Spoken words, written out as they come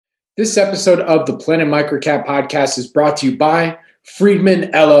This episode of the Planet Microcap podcast is brought to you by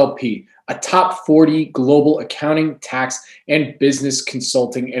Friedman LLP, a top 40 global accounting, tax, and business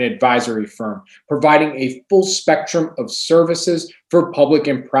consulting and advisory firm, providing a full spectrum of services for public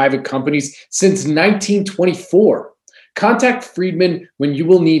and private companies since 1924. Contact Friedman when you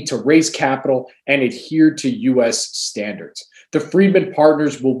will need to raise capital and adhere to U.S. standards. The Friedman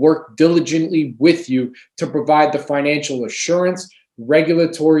partners will work diligently with you to provide the financial assurance,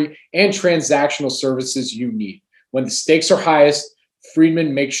 regulatory, and transactional services you need. When the stakes are highest,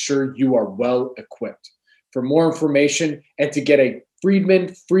 Friedman makes sure you are well equipped. For more information and to get a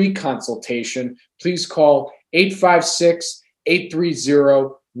Friedman free consultation, please call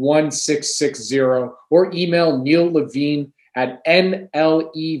 856-830-1660 or email Neil Levine at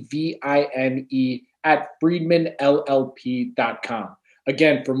nlevine@friedmanllp.com.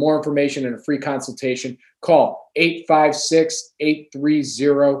 Again, for more information and a free consultation, call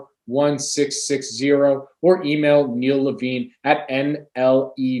 856-830-1660 or email Neil Levine at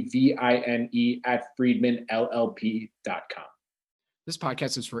nlevine@friedmanllp.com. This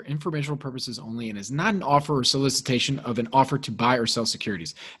podcast is for informational purposes only and is not an offer or solicitation of an offer to buy or sell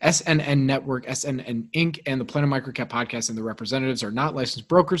securities. SNN Network, SNN Inc., and the Planet Microcap podcast and the representatives are not licensed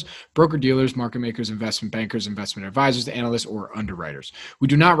brokers, broker-dealers, market makers, investment bankers, investment advisors, analysts, or underwriters. We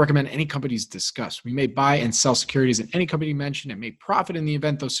do not recommend any companies discussed. We may buy and sell securities in any company mentioned and may profit in the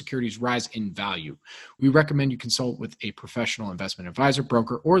event those securities rise in value. We recommend you consult with a professional investment advisor,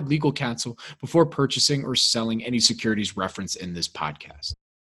 broker, or legal counsel before purchasing or selling any securities referenced in this podcast.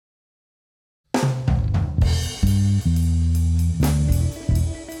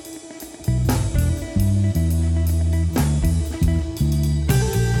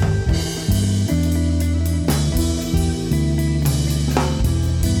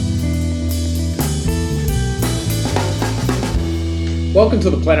 Welcome to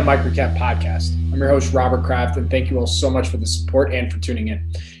the Planet Microcap podcast. I'm your host, Robert Kraft, and thank you all so much for the support and for tuning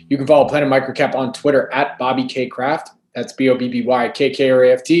in. You can follow Planet Microcap on Twitter at Bobby K. Kraft. That's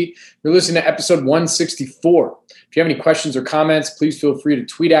BOBBYKKRAFT. You're listening to episode 164. If you have any questions or comments, please feel free to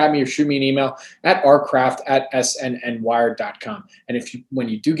tweet at me or shoot me an email at rkraft@snnwire.com. And when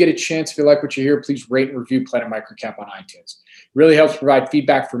you do get a chance, if you like what you hear, please rate and review Planet Microcap on iTunes. It really helps provide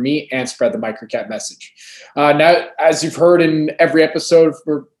feedback for me and spread the microcap message. Now, as you've heard in every episode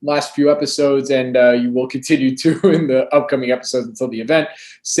for the last few episodes, and you will continue to in the upcoming episodes until the event,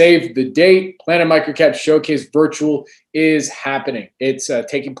 save the date. Planet Microcap Showcase Virtual is happening. It's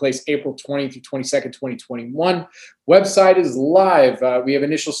taking place April 20th through 22nd, 2021. Website is live. We have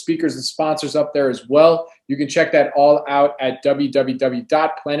initial speakers and sponsors up there as well. You can check that all out at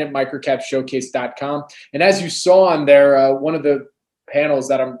www.planetmicrocapshowcase.com. And as you saw on there, one of the panels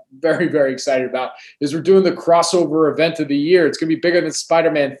that I'm very, very excited about is we're doing the crossover event of the year. It's going to be bigger than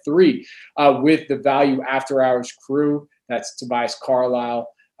Spider-Man 3 with the Value After Hours crew. That's Tobias Carlisle,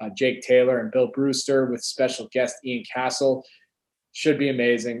 Jake Taylor, and Bill Brewster with special guest Ian Castle. Should be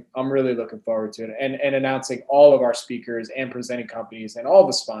amazing. I'm really looking forward to it and announcing all of our speakers and presenting companies and all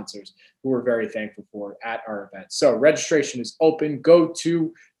the sponsors who we're very thankful for at our event. So registration is open. Go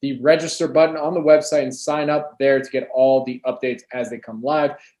to the register button on the website and sign up there to get all the updates as they come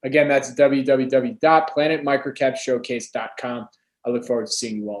live. Again, that's www.planetmicrocapshowcase.com. I look forward to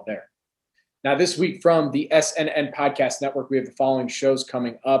seeing you all there. Now, this week from the SNN Podcast Network, we have the following shows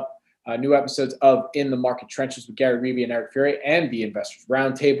coming up. New episodes of In the Market Trenches with Gary Reevy and Eric Fury and the Investors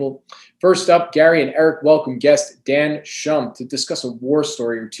Roundtable. First up, Gary and Eric welcome guest Dan Shum to discuss a war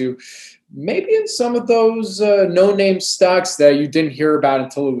story or two, maybe in some of those no-name stocks that you didn't hear about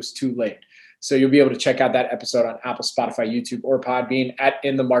until it was too late. So you'll be able to check out that episode on Apple, Spotify, YouTube, or Podbean at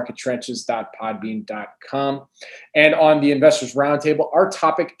inthemarkettrenches.podbean.com. And on the Investors Roundtable, our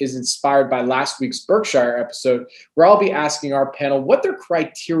topic is inspired by last week's Berkshire episode, where I'll be asking our panel what their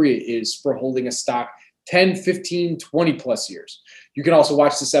criteria is for holding a stock 10, 15, 20 plus years. You can also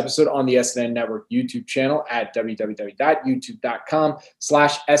watch this episode on the SNN Network YouTube channel at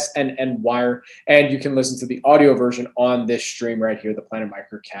www.youtube.com/SNNWire. And you can listen to the audio version on this stream right here, the Planet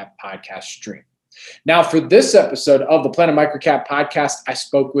Microcap podcast stream. Now, for this episode of the Planet Microcap podcast, I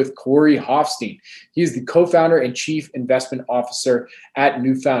spoke with Corey Hoffstein. He is the co-founder and chief investment officer at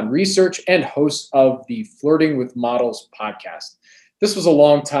Newfound Research and host of the Flirting with Models podcast. This was a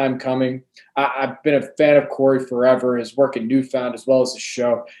long time coming. I've been a fan of Corey forever, his work at Newfound as well as his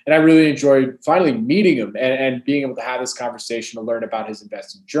show. And I really enjoyed finally meeting him and being able to have this conversation to learn about his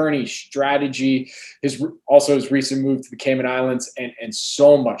investing journey, strategy, his recent move to the Cayman Islands, and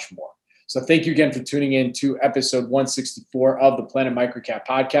so much more. So thank you again for tuning in to episode 164 of the Planet Microcap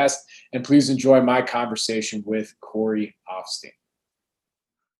podcast. And please enjoy my conversation with Corey Hoffstein.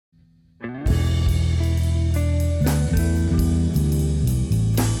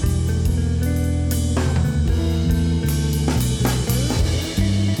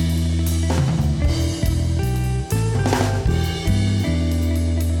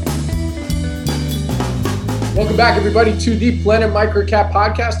 Welcome back, everybody, to the Planet Microcap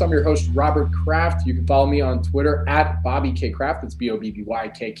podcast. I'm your host, Robert Kraft. You can follow me on Twitter at Bobby K. Kraft. That's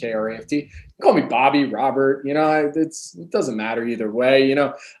BobbyKKRAFT. You can call me Bobby, Robert. It doesn't matter either way.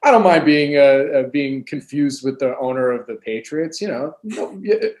 I don't mind being confused with the owner of the Patriots.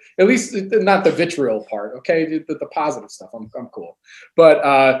 At least not the vitriol part. Okay, the positive stuff. I'm cool.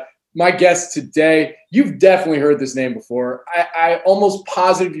 But my guest today, you've definitely heard this name before. I almost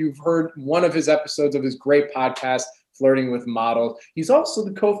positive you've heard one of his episodes of his great podcast, Flirting with Models. He's also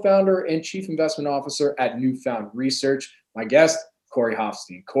the co-founder and chief investment officer at Newfound Research. My guest, Corey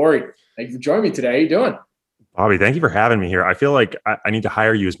Hoffstein. Corey, thank you for joining me today. How you doing? Bobby, thank you for having me here. I feel like I need to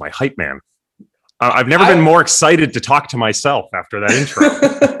hire you as my hype man. I've never been more excited to talk to myself after that intro.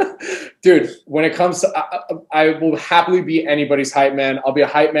 Dude, when it comes to, I will happily be anybody's hype man. I'll be a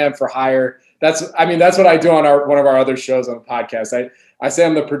hype man for hire. That's what I do on one of our other shows on the podcast. I say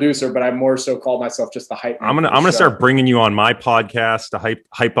I'm the producer, but I more so call myself just the hype man. I'm gonna start bringing you on my podcast to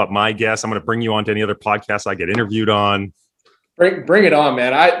hype up my guests. I'm gonna bring you on to any other podcasts I get interviewed on. Bring it on,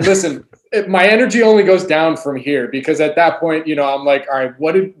 man. Listen. My energy only goes down from here because at that point, I'm like, all right,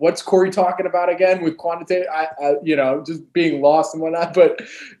 what's Corey talking about again with quantitative? Just being lost and whatnot. But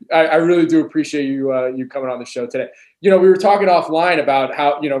I really do appreciate you coming on the show today. We were talking offline about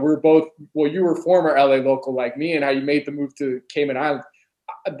how we were both. Well, you were former LA local like me, and how you made the move to Cayman Islands.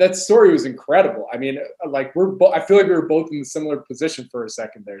 That story was incredible. I mean, like I feel like we were both in a similar position for a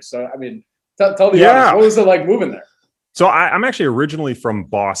second there. So I mean, tell the audience, what was it like moving there? So I'm actually originally from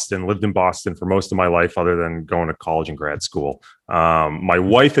Boston, lived in Boston for most of my life, other than going to college and grad school. My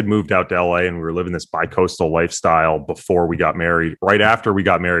wife had moved out to LA and we were living this bi-coastal lifestyle before we got married. Right after we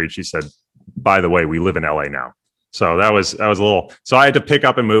got married, she said, by the way, we live in LA now. So that was a little, so I had to pick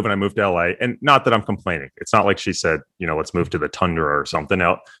up and move, and I moved to LA. And not that I'm complaining. It's not like she said, let's move to the tundra or something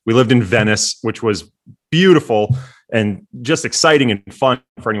else. We lived in Venice, which was beautiful and just exciting and fun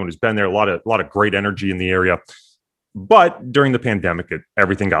for anyone who's been there. A lot of great energy in the area. But during the pandemic,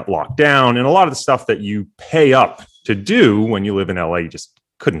 everything got locked down, and a lot of the stuff that you pay up to do when you live in LA, you just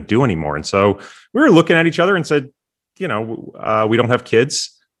couldn't do anymore. And so we were looking at each other and said, we don't have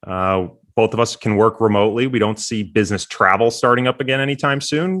kids. Both of us can work remotely. We don't see business travel starting up again anytime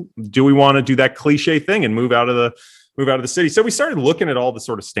soon. Do we want to do that cliche thing and move out of the city? So we started looking at all the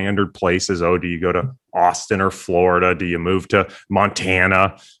sort of standard places. Oh, do you go to Austin or Florida? Do you move to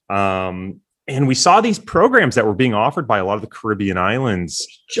Montana? And we saw these programs that were being offered by a lot of the Caribbean islands.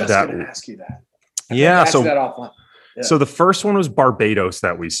 Just going to ask you that. So the first one was Barbados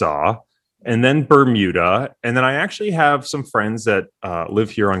that we saw, and then Bermuda. And then I actually have some friends that live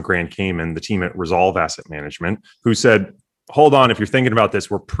here on Grand Cayman, the team at Resolve Asset Management, who said, hold on, if you're thinking about this,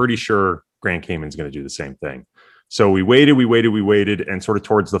 we're pretty sure Grand Cayman's going to do the same thing. So we waited, and sort of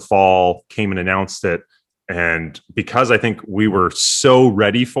towards the fall, Cayman announced it. And because I think we were so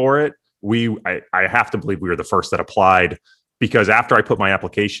ready for it, I have to believe we were the first that applied, because after I put my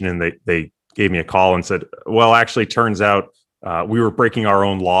application in, they gave me a call and said, well, actually, turns out we were breaking our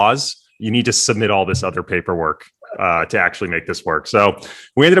own laws. You need to submit all this other paperwork to actually make this work. So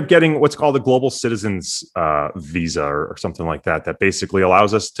we ended up getting what's called a global citizens visa or something like that basically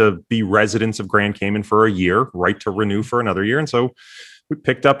allows us to be residents of Grand Cayman for a year, right to renew for another year. And so we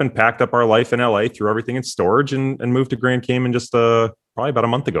picked up and packed up our life in LA, threw everything in storage, and moved to Grand Cayman just probably about a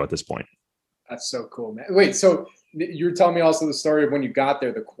month ago at this point. That's so cool, man. Wait, so you're telling me also the story of when you got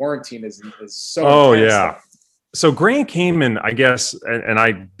there, the quarantine is so Oh, intense. Yeah. So Grand Cayman, I guess, and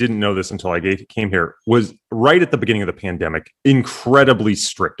I didn't know this until I came here, was right at the beginning of the pandemic, incredibly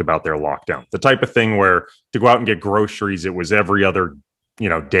strict about their lockdown. The type of thing where to go out and get groceries, it was every other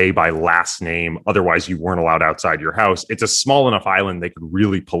day by last name. Otherwise, you weren't allowed outside your house. It's a small enough island, they could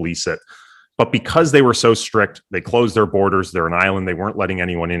really police it. But because they were so strict, they closed their borders. They're an island. They weren't letting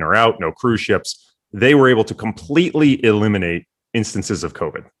anyone in or out, no cruise ships. They were able to completely eliminate instances of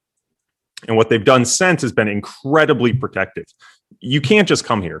COVID. And what they've done since has been incredibly protective. You can't just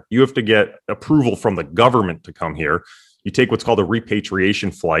come here. You have to get approval from the government to come here. You take what's called a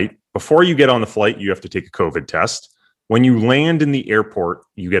repatriation flight. Before you get on the flight, you have to take a COVID test. When you land in the airport,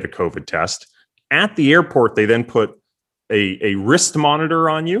 you get a COVID test. At the airport, they then put a wrist monitor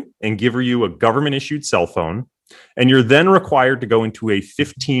on you and give you a government issued cell phone. And you're then required to go into a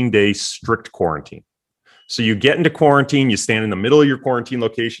 15-day strict quarantine. So you get into quarantine, you stand in the middle of your quarantine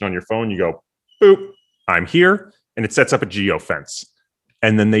location on your phone, you go, boop, I'm here. And it sets up a geofence.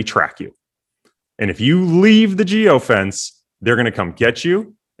 And then they track you. And if you leave the geofence, they're going to come get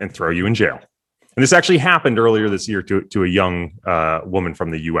you and throw you in jail. And this actually happened earlier this year to a young woman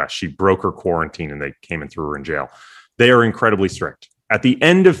from the US. She broke her quarantine and they came and threw her in jail. They are incredibly strict. At the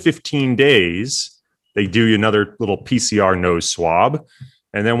end of 15 days, They do another little PCR nose swab.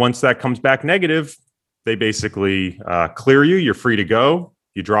 And then once that comes back negative, they basically clear you. You're free to go.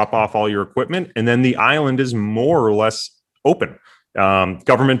 You drop off all your equipment. And then the island is more or less open.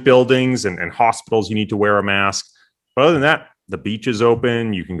 Government buildings and hospitals, you need to wear a mask. But other than that, the beach is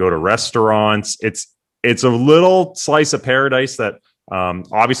open. You can go to restaurants. It's a little slice of paradise that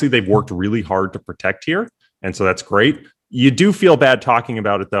obviously they've worked really hard to protect here. And so that's great. You do feel bad talking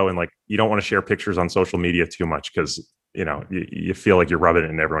about it, though. And like, you don't want to share pictures on social media too much because, you know, you feel like you're rubbing it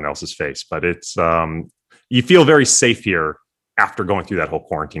in everyone else's face. But it's you feel very safe here after going through that whole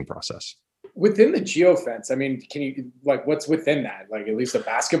quarantine process. Within the geofence, I mean, can you, like, what's within that? Like, at least a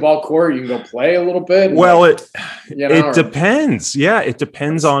basketball court, you can go play a little bit? Well, like, it depends. Yeah, it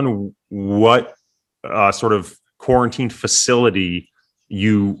depends on what sort of quarantine facility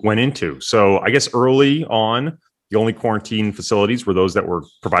you went into. So I guess early on, the only quarantine facilities were those that were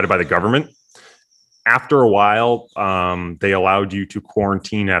provided by the government. After a while, they allowed you to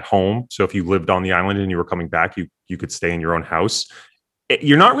quarantine at home. So if you lived on the island and you were coming back, you could stay in your own house.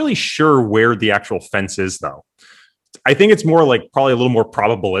 You're not really sure where the actual fence is, though. I think it's more like probably a little more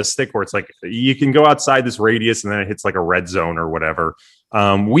probabilistic, where it's like you can go outside this radius and then it hits like a red zone or whatever.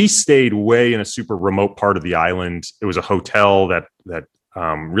 We stayed way in a super remote part of the island. It was a hotel that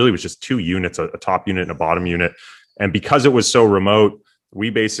really was just two units, a top unit and a bottom unit. And because it was so remote, we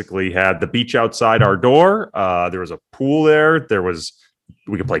basically had the beach outside our door. There was a pool there.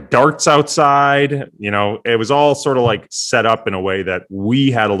 We could play darts outside. You know, it was all sort of like set up in a way that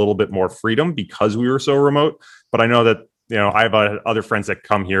we had a little bit more freedom because we were so remote. But I know that, you know, I have other friends that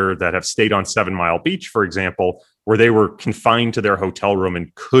come here that have stayed on 7 Mile Beach, for example, where they were confined to their hotel room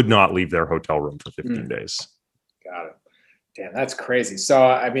and could not leave their hotel room for 15 days. Got it. Damn, that's crazy. So,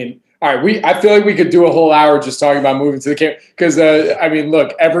 I mean, all right, I feel like we could do a whole hour just talking about moving to the Cayman because, I mean,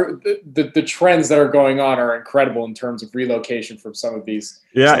 look, the trends that are going on are incredible in terms of relocation from some of these.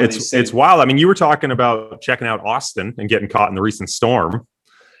 Yeah, it's wild. I mean, you were talking about checking out Austin and getting caught in the recent storm.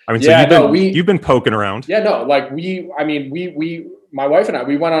 I mean, yeah, so you've been poking around. Yeah, no, like my wife and I,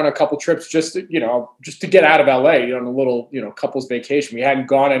 we went on a couple trips just to get out of LA, you know, on a little, you know, couples vacation. We hadn't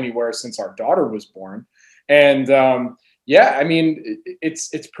gone anywhere since our daughter was born. And, yeah, I mean,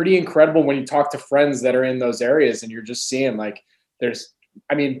 it's pretty incredible when you talk to friends that are in those areas and you're just seeing like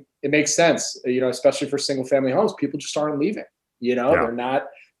it makes sense, you know, especially for single family homes. People just aren't leaving, you know, yeah.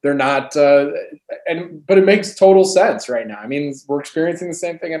 They're not, but it makes total sense right now. I mean, we're experiencing the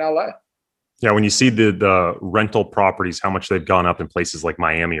same thing in LA. Yeah, when you see the rental properties, how much they've gone up in places like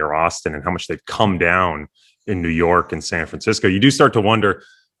Miami or Austin and how much they've come down in New York and San Francisco, you do start to wonder,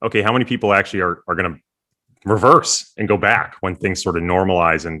 okay, how many people actually are going to reverse and go back when things sort of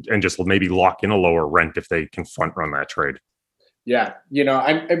normalize and just maybe lock in a lower rent if they can front run that trade. Yeah. You know,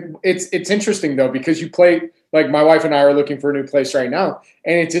 it's interesting though, because you play, like my wife and I are looking for a new place right now.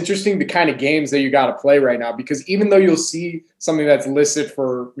 And it's interesting the kind of games that you got to play right now, because even though you'll see something that's listed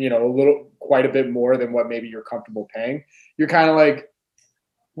for, you know, quite a bit more than what maybe you're comfortable paying, you're kind of like,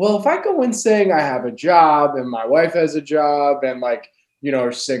 well, if I go in saying I have a job and my wife has a job and like, you know,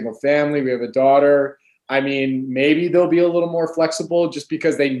 we're single family, we have a daughter, I mean, maybe they'll be a little more flexible just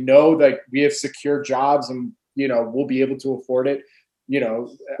because they know that we have secure jobs and, you know, we'll be able to afford it, you know.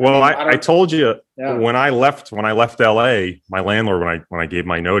 Well, I told you when I left LA, my landlord, when I gave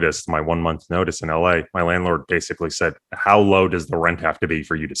my notice, my 1 month notice in LA, my landlord basically said, how low does the rent have to be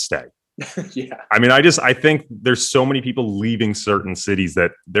for you to stay? Yeah. I mean, I think there's so many people leaving certain cities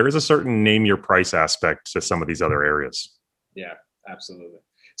that there is a certain name your price aspect to some of these other areas. Yeah, absolutely.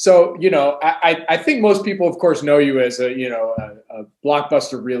 So, you know, I think most people, of course, know you as a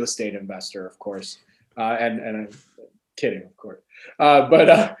blockbuster real estate investor, of course, and I'm kidding, of course.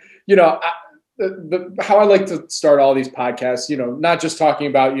 You know, how I like to start all these podcasts, you know, not just talking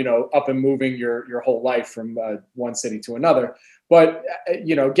about, you know, up and moving your whole life from one city to another, but,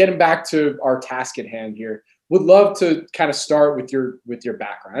 you know, getting back to our task at hand here. Would love to kind of start with your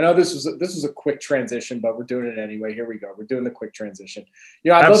background. I know this was a quick transition, but we're doing it anyway. Here we go. We're doing the quick transition.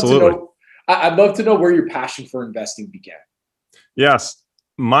 You know, I'd love to know where your passion for investing began. Yes,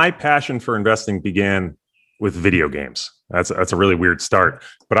 my passion for investing began with video games. That's a really weird start,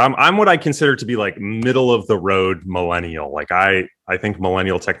 but I'm what I consider to be like middle of the road millennial. Like I think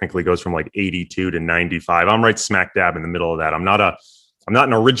millennial technically goes from like 82 to 95. I'm right smack dab in the middle of that. I'm not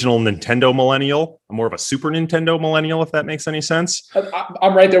an original Nintendo millennial. I'm more of a Super Nintendo millennial, if that makes any sense.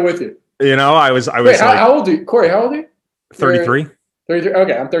 I'm right there with you. You know, I was. Wait, how old are you, Corey? How old are you? 33. 33.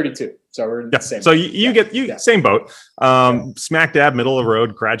 Okay, I'm 32. So we're in the same. So you get same boat. Smack dab, middle of the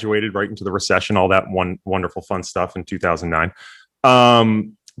road. Graduated right into the recession. All that wonderful fun stuff in 2009.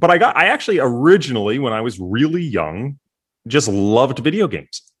 But I actually originally, when I was really young, just loved video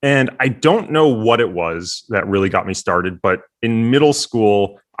games. And I don't know what it was that really got me started, but in middle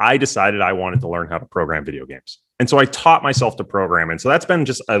school, I decided I wanted to learn how to program video games. And so I taught myself to program. And so that's been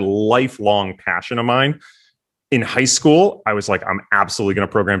just a lifelong passion of mine. In high school, I was like, I'm absolutely going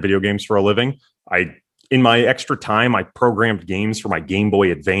to program video games for a living. In my extra time, I programmed games for my Game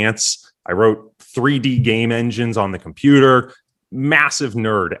Boy Advance. I wrote 3D game engines on the computer. Massive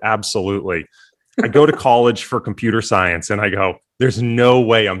nerd, absolutely. I go to college for computer science and I go, there's no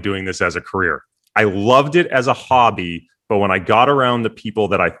way I'm doing this as a career. I loved it as a hobby, but when I got around the people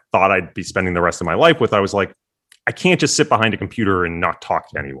that I thought I'd be spending the rest of my life with, I was like, I can't just sit behind a computer and not talk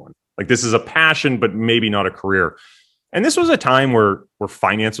to anyone. Like, this is a passion, but maybe not a career. And this was a time where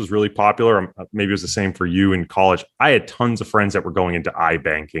finance was really popular. Maybe it was the same for you in college. I had tons of friends that were going into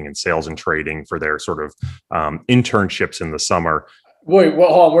iBanking and sales and trading for their sort of internships in the summer. Wait,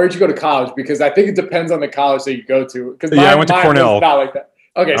 well, hold on. Where did you go to college? Because I think it depends on the college that you go to. Because I went to Cornell. Not like that.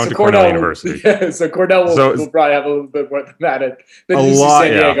 Okay, so Cornell University. Yeah, so Cornell will probably have a little bit more than that. Than UC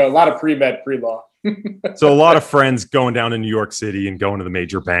San Diego. A lot of pre-med, pre-law. So a lot of friends going down to New York City and going to the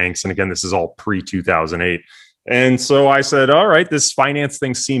major banks. And again, this is all pre-2008. And so I said, all right, this finance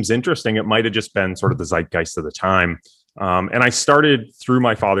thing seems interesting. It might have just been sort of the zeitgeist of the time. And I started, through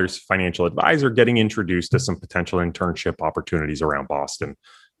my father's financial advisor, getting introduced to some potential internship opportunities around Boston,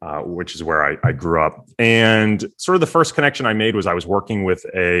 which is where I grew up. And sort of the first connection I made was I was working with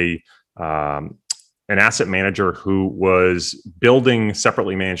an asset manager who was building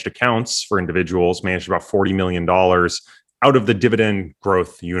separately managed accounts for individuals, managed about $40 million out of the dividend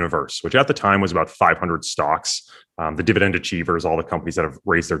growth universe, which at the time was about 500 stocks. The dividend achievers, all the companies that have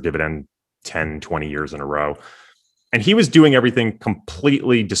raised their dividend 10, 20 years in a row. And he was doing everything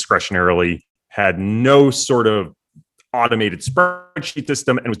completely discretionarily, had no sort of automated spreadsheet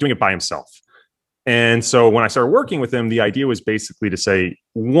system, and was doing it by himself. And so when I started working with him, the idea was basically to say,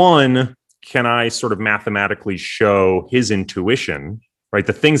 one, can I sort of mathematically show his intuition, right?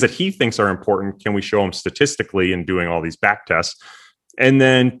 The things that he thinks are important, can we show him statistically in doing all these back tests? And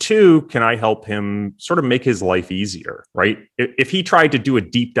then two, can I help him sort of make his life easier, right? If he tried to do a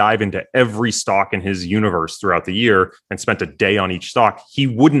deep dive into every stock in his universe throughout the year and spent a day on each stock, he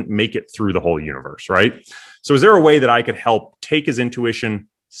wouldn't make it through the whole universe, right? So is there a way that I could help take his intuition,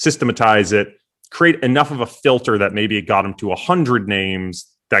 systematize it, create enough of a filter that maybe it got him to 100 names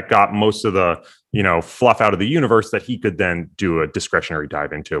that got most of the, fluff out of the universe that he could then do a discretionary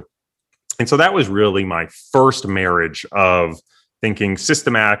dive into? And so that was really my first marriage of thinking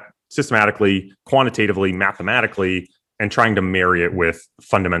systematically, quantitatively, mathematically, and trying to marry it with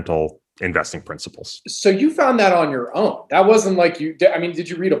fundamental investing principles. So you found that on your own. That wasn't like did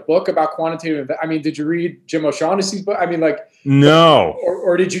you read a book about quantitative? Did you read Jim O'Shaughnessy's book? No.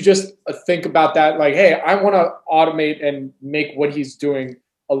 Or did you just think about that? Like, hey, I want to automate and make what he's doing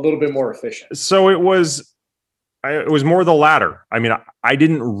a little bit more efficient. So it was more the latter. I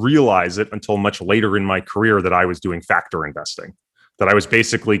didn't realize it until much later in my career that I was doing factor investing, that I was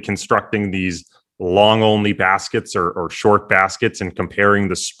basically constructing these long only baskets or short baskets and comparing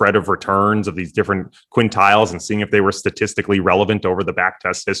the spread of returns of these different quintiles and seeing if they were statistically relevant over the back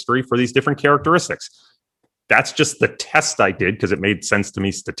test history for these different characteristics. That's just the test I did because it made sense to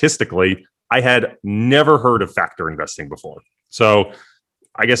me statistically. I had never heard of factor investing before. So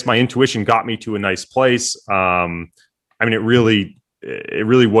I guess my intuition got me to a nice place. It really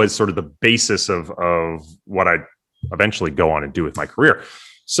was sort of the basis of what I eventually go on and do with my career.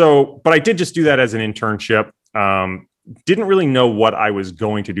 So, but I did just do that as an internship. Didn't really know what I was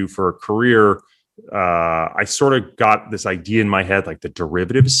going to do for a career. I sort of got this idea in my head, like the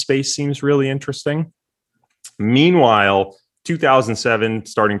derivatives space seems really interesting. Meanwhile, 2007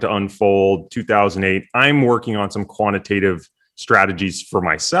 starting to unfold, 2008, I'm working on some quantitative strategies for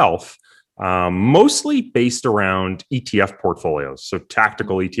myself, mostly based around ETF portfolios. So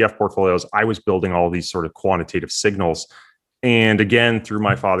tactical ETF portfolios. I was building all these sort of quantitative signals. And again, through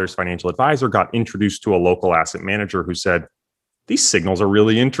my father's financial advisor, got introduced to a local asset manager who said, these signals are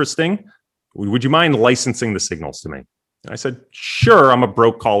really interesting. Would you mind licensing the signals to me? And I said, sure, I'm a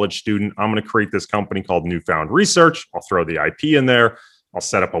broke college student. I'm going to create this company called Newfound Research. I'll throw the IP in there. I'll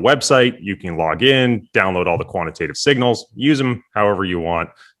set up a website. You can log in, download all the quantitative signals, use them however you want.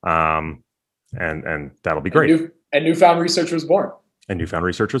 And that'll be great. And Newfound Research was born. And Newfound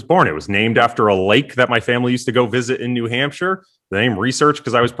Research was born. It was named after a lake that my family used to go visit in New Hampshire. The name Research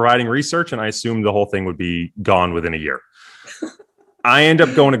because I was providing research, and I assumed the whole thing would be gone within a year. I ended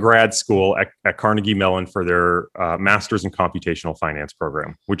up going to grad school at Carnegie Mellon for their Master's in Computational Finance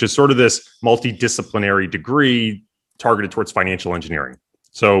program, which is sort of this multidisciplinary degree targeted towards financial engineering.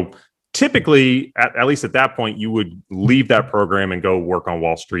 So typically, at least at that point, you would leave that program and go work on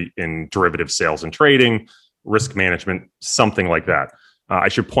Wall Street in derivative sales and trading, risk management, something like that. I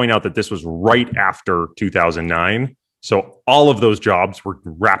should point out that this was right after 2009. So all of those jobs were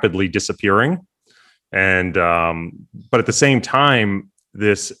rapidly disappearing. And but at the same time,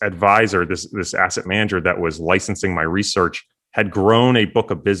 this advisor, this asset manager that was licensing my research had grown a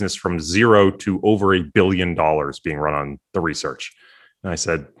book of business from 0 to over $1 billion being run on the research. And I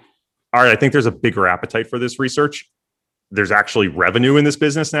said, all right, I think there's a bigger appetite for this research. There's actually revenue in this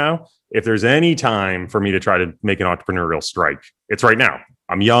business now. If there's any time for me to try to make an entrepreneurial strike, it's right now.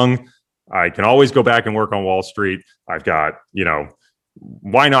 I'm young. I can always go back and work on Wall Street. I've got,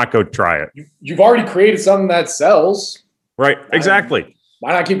 why not go try it? You've already created something that sells. Right. Exactly.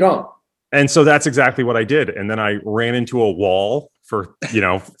 Why not keep going? And so that's exactly what I did. And then I ran into a wall for,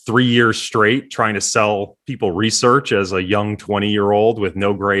 3 years straight, trying to sell people research as a young 20-year-old with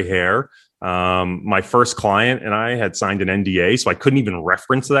no gray hair. My first client and I had signed an NDA, so I couldn't even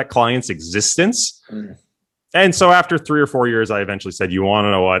reference that client's existence. Mm. And so after 3 or 4 years, I eventually said, you want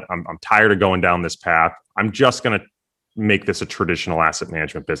to know what? I'm tired of going down this path. I'm just going to make this a traditional asset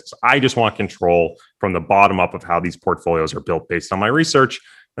management business. I just want control from the bottom up of how these portfolios are built based on my research.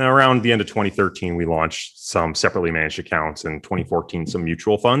 And around the end of 2013, we launched some separately managed accounts, and 2014, some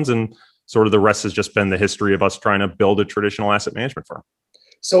mutual funds. And sort of the rest has just been the history of us trying to build a traditional asset management firm.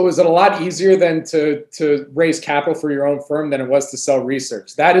 So is it a lot easier than to raise capital for your own firm than it was to sell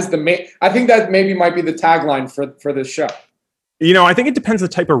research? That is the main, I think that maybe might be the tagline for this show. I think it depends the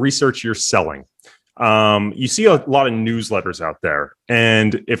type of research you're selling. You see a lot of newsletters out there.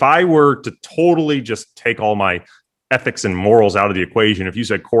 And if I were to totally just take all my ethics and morals out of the equation, if you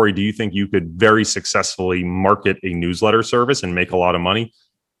said, Corey, do you think you could very successfully market a newsletter service and make a lot of money?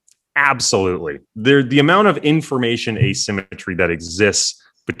 Absolutely. The amount of information asymmetry that exists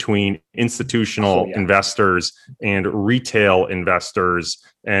between institutional investors and retail investors,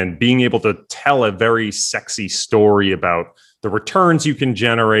 and being able to tell a very sexy story about the returns you can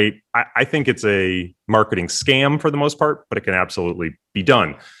generate. I think it's a marketing scam for the most part, but it can absolutely be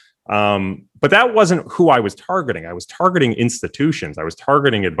done. But that wasn't who I was targeting. I was targeting institutions. I was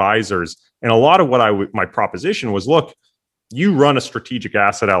targeting advisors. And a lot of what my proposition was, look, you run a strategic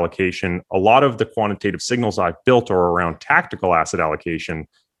asset allocation. A lot of the quantitative signals I've built are around tactical asset allocation.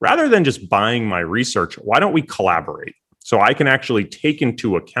 Rather than just buying my research, why don't we collaborate? So I can actually take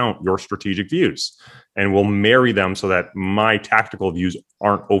into account your strategic views, and we'll marry them so that my tactical views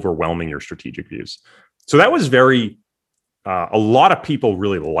aren't overwhelming your strategic views. So that was a lot of people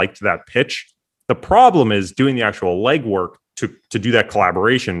really liked that pitch. The problem is doing the actual legwork to do that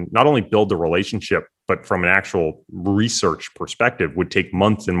collaboration, not only build the relationship, but from an actual research perspective would take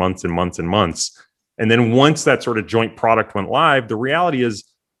months and months and months and months. And then once that sort of joint product went live, the reality is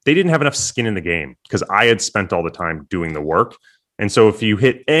they didn't have enough skin in the game because I had spent all the time doing the work. And so if you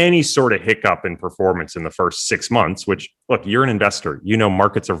hit any sort of hiccup in performance in the first 6 months, which, look, you're an investor,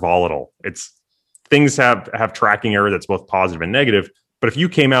 markets are volatile. Things have tracking error that's both positive and negative. But if you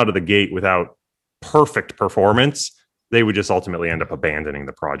came out of the gate without perfect performance, they would just ultimately end up abandoning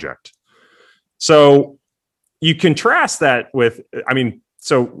the project. So you contrast that with,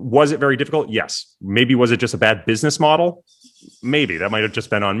 so was it very difficult? Yes. Maybe was it just a bad business model? Maybe. That might have just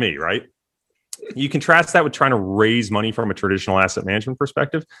been on me, right? You contrast that with trying to raise money from a traditional asset management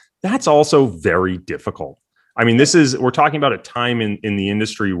perspective. That's also very difficult. We're talking about a time in the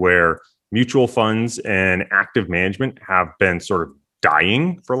industry where mutual funds and active management have been sort of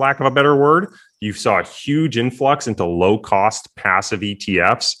dying, for lack of a better word. You saw a huge influx into low-cost passive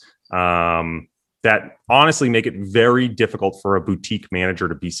ETFs that honestly make it very difficult for a boutique manager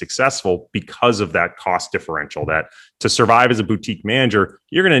to be successful because of that cost differential. That to survive as a boutique manager,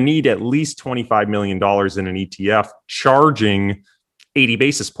 you're going to need at least $25 million in an ETF charging 80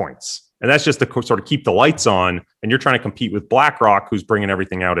 basis points. And that's just to sort of keep the lights on. And you're trying to compete with BlackRock, who's bringing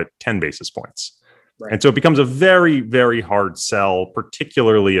everything out at 10 basis points. Right. And so it becomes a very, very hard sell,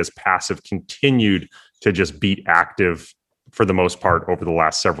 particularly as passive continued to just beat active for the most part over the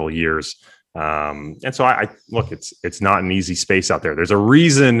last several years. And so I look, it's not an easy space out there. There's a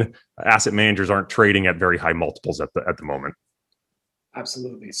reason asset managers aren't trading at very high multiples at the moment.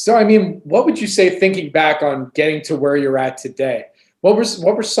 Absolutely. So, what would you say, thinking back on getting to where you're at today? What were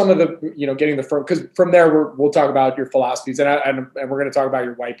some of the, getting the firm, because from there we'll talk about your philosophies and we're going to talk about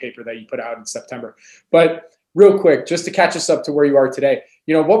your white paper that you put out in September. But real quick, just to catch us up to where you are today,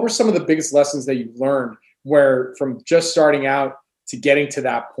 what were some of the biggest lessons that you learned where from just starting out to getting to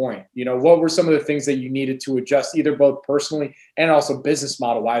that point? What were some of the things that you needed to adjust, either both personally and also business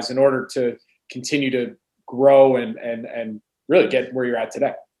model wise, in order to continue to grow and really get where you're at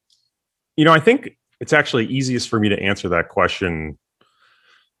today? I think it's actually easiest for me to answer that question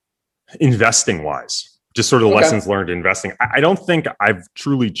investing wise, just sort of the lessons learned in investing. I don't think I've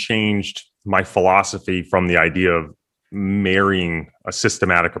truly changed my philosophy from the idea of marrying a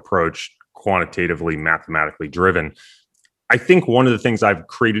systematic approach, quantitatively, mathematically driven. I think one of the things I've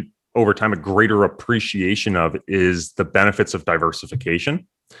created over time a greater appreciation of is the benefits of diversification,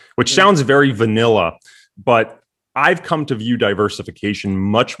 which sounds very vanilla, but I've come to view diversification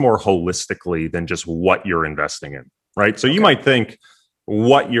much more holistically than just what you're investing in, right? So you might think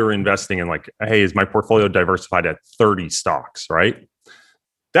what you're investing in, like, hey, is my portfolio diversified at 30 stocks, right?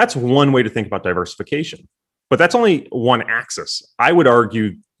 That's one way to think about diversification, but that's only one axis. I would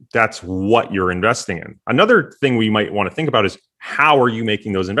argue that's what you're investing in. Another thing we might want to think about is how are you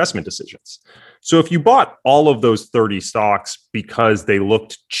making those investment decisions? So if you bought all of those 30 stocks because they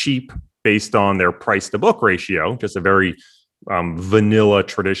looked cheap based on their price to book ratio, just a very vanilla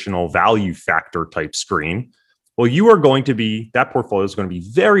traditional value factor type screen, well, that portfolio is going to be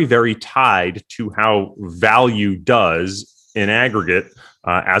very, very tied to how value does in aggregate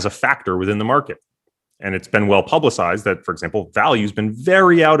as a factor within the market. And it's been well publicized that, for example, value has been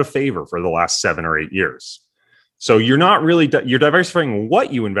very out of favor for the last 7 or 8 years. So you're diversifying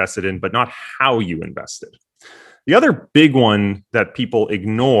what you invested in, but not how you invested. The other big one that people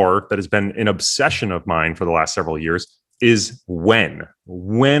ignore that has been an obsession of mine for the last several years is when.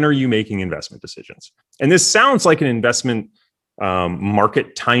 When are you making investment decisions? And this sounds like an investment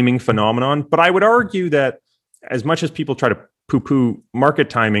market timing phenomenon, but I would argue that as much as people try to poo-poo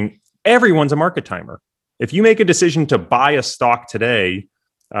market timing, everyone's a market timer. If you make a decision to buy a stock today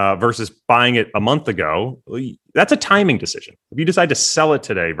versus buying it a month ago, that's a timing decision. If you decide to sell it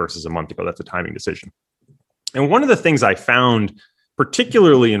today versus a month ago, that's a timing decision. And one of the things I found,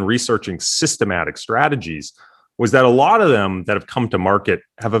 particularly in researching systematic strategies, was that a lot of them that have come to market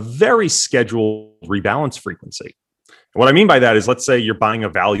have a very scheduled rebalance frequency. And what I mean by that is, let's say you're buying a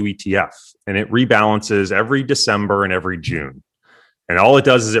value ETF and it rebalances every December and every June. And all it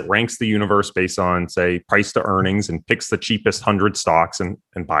does is it ranks the universe based on, say, price to earnings and picks the cheapest 100 stocks and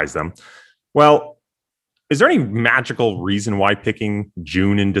buys them. Well, is there any magical reason why picking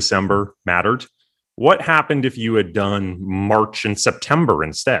June and December mattered? What happened if you had done March and September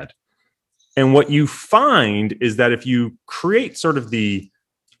instead? And what you find is that if you create sort of the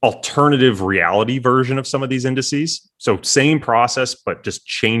alternative reality version of some of these indices, so same process, but just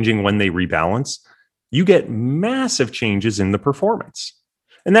changing when they rebalance, you get massive changes in the performance.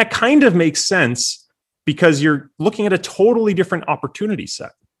 And that kind of makes sense because you're looking at a totally different opportunity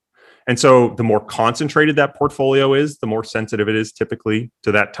set. And so the more concentrated that portfolio is, the more sensitive it is typically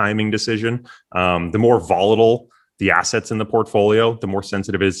to that timing decision. The more volatile the assets in the portfolio, the more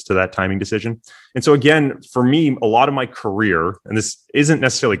sensitive it is to that timing decision. And so again, for me, a lot of my career, and this isn't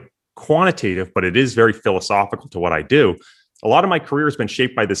necessarily quantitative, but it is very philosophical to what I do. A lot of my career has been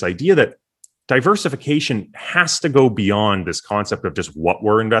shaped by this idea that diversification has to go beyond this concept of just what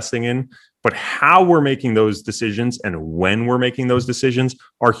we're investing in, but how we're making those decisions and when we're making those decisions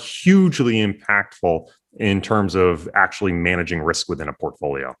are hugely impactful in terms of actually managing risk within a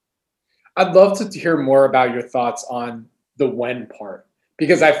portfolio. I'd love to hear more about your thoughts on the when part,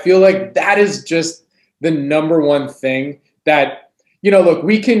 because I feel like that is just the number one thing that, look,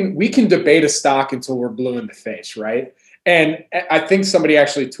 we can debate a stock until we're blue in the face, right? And I think somebody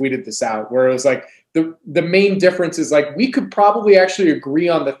actually tweeted this out where it was like, the main difference is like, we could probably actually agree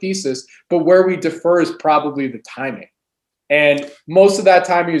on the thesis, but where we differ is probably the timing. And most of that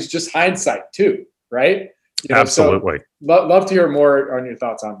timing is just hindsight too, right? Absolutely. So love to hear more on your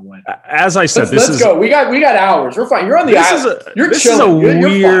thoughts on when. As I said, let's go. We got hours. We're fine. You're on the island. You're chilling.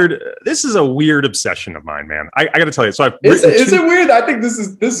 This is a weird obsession of mine, man. I got to tell you. So is it weird? I think this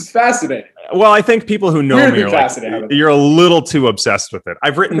is fascinating. Well, I think people who know me are like, you're a little too obsessed with it.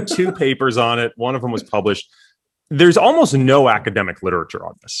 I've written 2 papers on it. One of them was published. There's almost no academic literature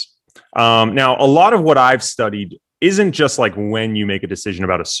on this. Now, a lot of what I've studied isn't just like when you make a decision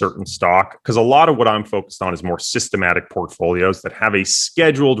about a certain stock, because a lot of what I'm focused on is more systematic portfolios that have a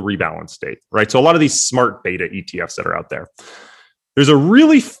scheduled rebalance date, right? So a lot of these smart beta ETFs that are out there. There's a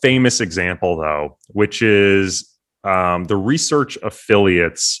really famous example, though, which is the Research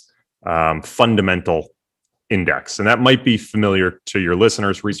Affiliates Fundamental Index. And that might be familiar to your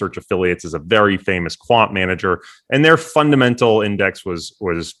listeners. Research Affiliates is a very famous quant manager, and their fundamental index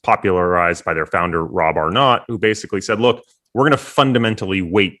was popularized by their founder, Rob Arnott, who basically said, look, we're going to fundamentally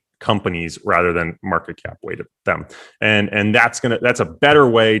weight companies rather than market cap weight them. And that's a better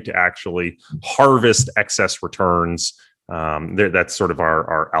way to actually harvest excess returns. That's sort of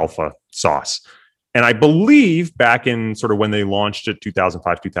our alpha sauce. And I believe back in sort of when they launched it,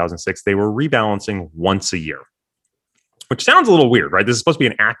 2005, 2006, they were rebalancing once a year, which sounds a little weird, right? This is supposed to be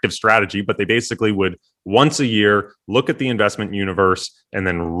an active strategy, but they basically would once a year look at the investment universe and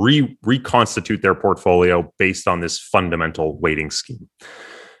then reconstitute their portfolio based on this fundamental weighting scheme.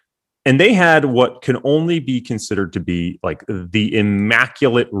 And they had what can only be considered to be like the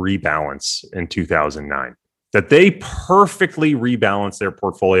immaculate rebalance in 2009, that they perfectly rebalanced their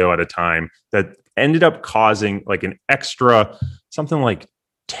portfolio at a time that ended up causing like an extra something like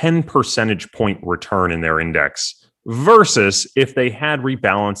 10 percentage point return in their index versus if they had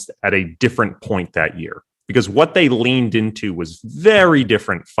rebalanced at a different point that year. Because what they leaned into was very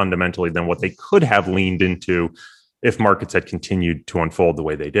different fundamentally than what they could have leaned into if markets had continued to unfold the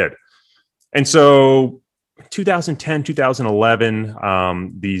way they did. And so 2010,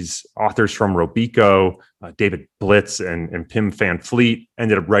 2011, these authors from Robeco, David Blitz and Pim Van Fleet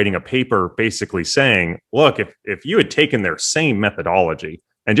ended up writing a paper basically saying, look, if you had taken their same methodology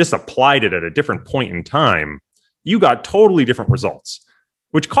and just applied it at a different point in time, you got totally different results,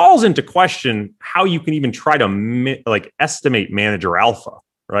 which calls into question how you can even try to estimate manager alpha,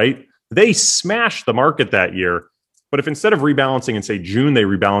 right? They smashed the market that year. But if instead of rebalancing in, say, June, they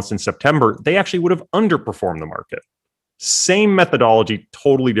rebalanced in September, they actually would have underperformed the market. Same methodology,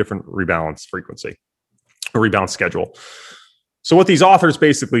 totally different rebalance frequency, or rebalance schedule. So what these authors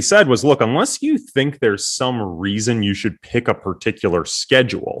basically said was, look, unless you think there's some reason you should pick a particular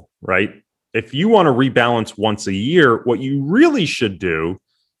schedule, right? If you want to rebalance once a year, what you really should do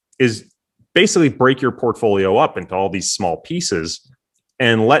is basically break your portfolio up into all these small pieces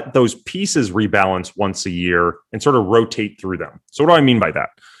and let those pieces rebalance once a year and sort of rotate through them. So what do I mean by that?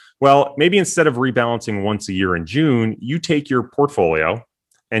 Well, maybe instead of rebalancing once a year in June, you take your portfolio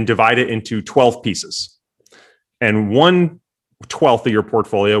and divide it into 12 pieces. And 1/12 of your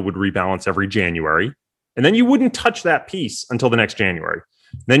portfolio would rebalance every January. And then you wouldn't touch that piece until the next January.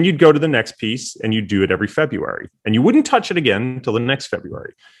 Then you'd go to the next piece and you'd do it every February. And you wouldn't touch it again until the next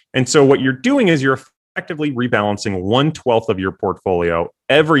February. And so what you're doing is you're effectively rebalancing 1/12 of your portfolio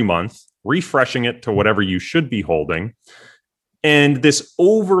every month, refreshing it to whatever you should be holding. And this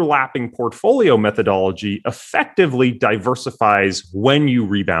overlapping portfolio methodology effectively diversifies when you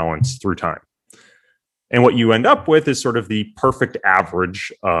rebalance through time. And what you end up with is sort of the perfect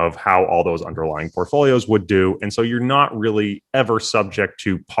average of how all those underlying portfolios would do. And so you're not really ever subject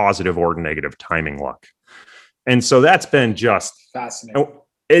to positive or negative timing luck. And so that's been just fascinating.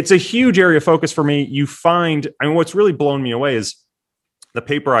 It's a huge area of focus for me. You find, what's really blown me away is the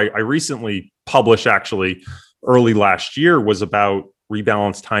paper I recently published, actually early last year, was about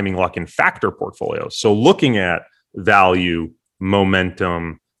rebalance timing luck in factor portfolios. So looking at value,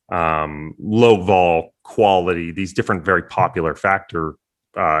 momentum, low vol, quality, these different very popular factor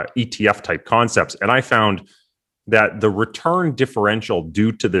ETF type concepts. And I found that the return differential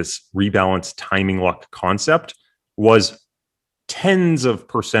due to this rebalance timing luck concept was tens of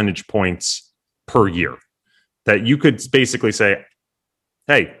percentage points per year. That you could basically say,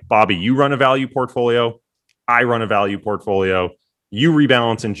 hey, Bobby, you run a value portfolio, I run a value portfolio, you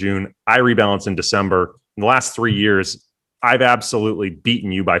rebalance in June, I rebalance in December. In the last 3 years, I've absolutely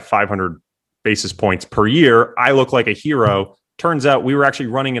beaten you by 500 basis points per year. I look like a hero. Turns out we were actually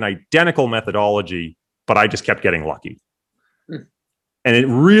running an identical methodology, but I just kept getting lucky. And it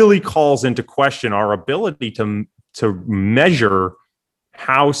really calls into question our ability to measure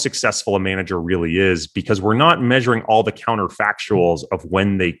how successful a manager really is, because we're not measuring all the counterfactuals of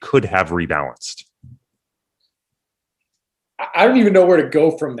when they could have rebalanced. I don't even know where to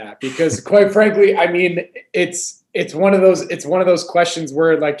go from that, because quite frankly, I mean, it's one of those questions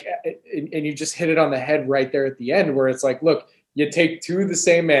where, like, and you just hit it on the head right there at the end, where it's like, look, you take two of the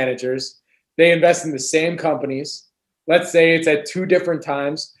same managers, they invest in the same companies. Let's say it's at two different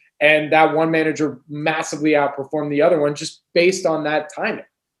times, and that one manager massively outperformed the other one just based on that timing,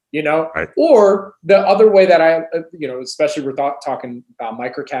 Right. Or the other way that I, especially we're talking about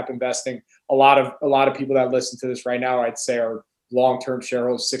microcap investing. A lot of people that listen to this right now, I'd say, are long-term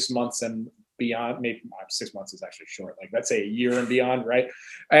shareholders, 6 months and beyond. Maybe 6 months is actually short. Like, let's say a year and beyond, right?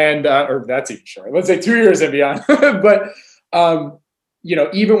 And or that's even short. Let's say 2 years and beyond. But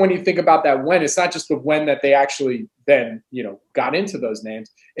even when you think about that when, it's not just the when that they actually then, got into those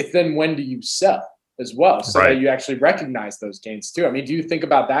names. It's then when do you sell as well, so right. that you actually recognize those gains too. I mean, do you think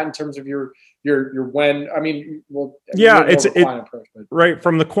about that in terms of your when? I mean, well, yeah, it's approach, right.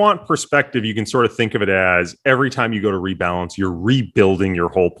 From the quant perspective, you can sort of think of it as every time you go to rebalance, you're rebuilding your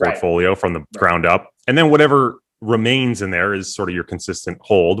whole portfolio from the ground up. And then whatever remains in there is sort of your consistent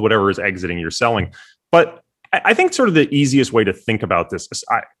hold, whatever is exiting, you're selling. But I think sort of the easiest way to think about this,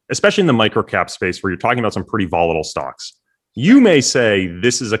 especially in the microcap space where you're talking about some pretty volatile stocks, you may say,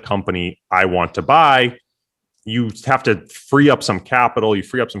 this is a company I want to buy. You have to free up some capital. You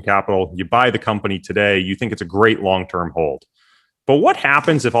free up some capital. You buy the company today. You think it's a great long-term hold. But what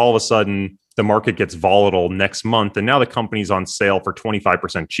happens if all of a sudden the market gets volatile next month and now the company's on sale for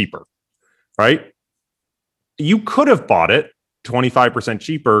 25% cheaper, right? You could have bought it 25%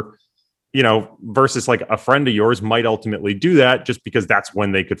 cheaper, versus like a friend of yours might ultimately do that just because that's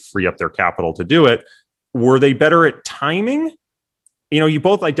when they could free up their capital to do it. Were they better at timing? You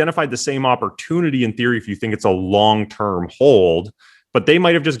both identified the same opportunity in theory if you think it's a long-term hold, but they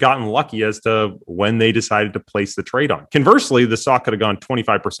might have just gotten lucky as to when they decided to place the trade on. Conversely, the stock could have gone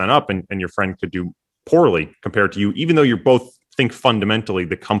 25% up and your friend could do poorly compared to you, even though you both think fundamentally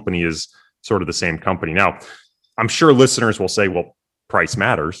the company is sort of the same company. Now, I'm sure listeners will say, well, price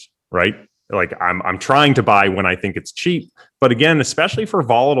matters, right? Like I'm trying to buy when I think it's cheap. But again, especially for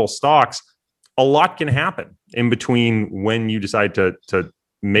volatile stocks, a lot can happen in between when you decide to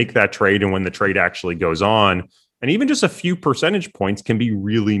make that trade and when the trade actually goes on. And even just a few percentage points can be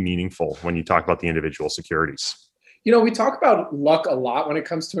really meaningful when you talk about the individual securities. We talk about luck a lot when it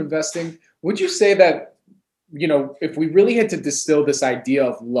comes to investing. Would you say that, if we really had to distill this idea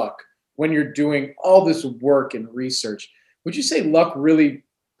of luck when you're doing all this work and research, would you say luck really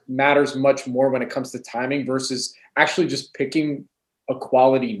matters much more when it comes to timing versus actually just picking a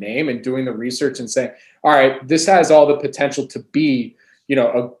quality name and doing the research and saying, all right, this has all the potential to be,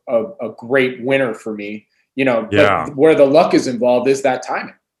 a great winner for me, but where the luck is involved is that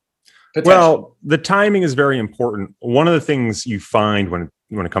timing. Well, the timing is very important. One of the things you find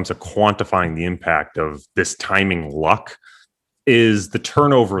when it comes to quantifying the impact of this timing luck is the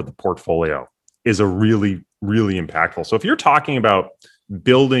turnover of the portfolio is a really, really impactful. So if you're talking about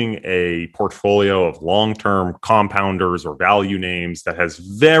building a portfolio of long-term compounders or value names that has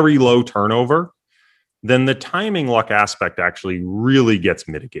very low turnover, then the timing luck aspect actually really gets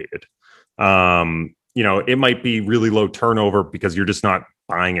mitigated. It might be really low turnover because you're just not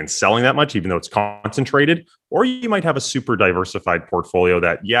buying and selling that much, even though it's concentrated, or you might have a super diversified portfolio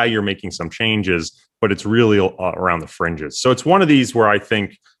that, you're making some changes, but it's really around the fringes. So it's one of these where I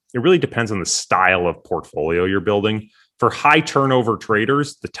think it really depends on the style of portfolio you're building. For high turnover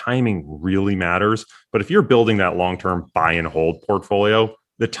traders, the timing really matters. But if you're building that long-term buy and hold portfolio,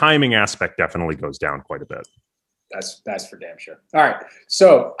 the timing aspect definitely goes down quite a bit. That's for damn sure. All right.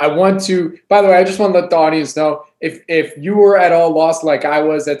 So I want to, by the way, I just want to let the audience know if you were at all lost like I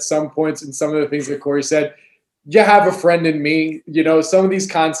was at some points in some of the things that Corey said, you have a friend in me. Some of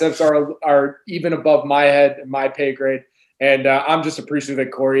these concepts are even above my head and my pay grade. And I'm just appreciative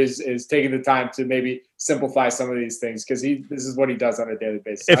that Corey is taking the time to maybe simplify some of these things because this is what he does on a daily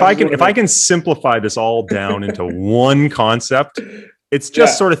basis. If I can simplify this all down into one concept, it's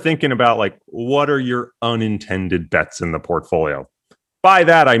just sort of thinking about like, what are your unintended bets in the portfolio? By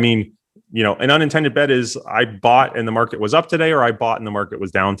that, I mean, an unintended bet is I bought and the market was up today, or I bought and the market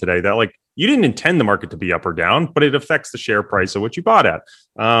was down today. That like you didn't intend the market to be up or down, but it affects the share price of what you bought at.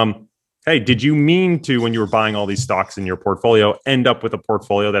 Hey, did you mean to, when you were buying all these stocks in your portfolio, end up with a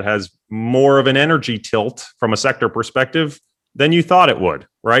portfolio that has more of an energy tilt from a sector perspective than you thought it would,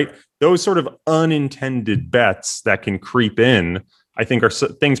 right? Those sort of unintended bets that can creep in, I think, are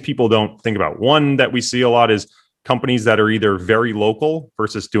things people don't think about. One that we see a lot is companies that are either very local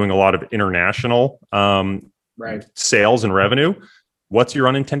versus doing a lot of international sales and revenue. What's your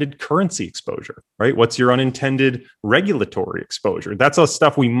unintended currency exposure, right? What's your unintended regulatory exposure? That's all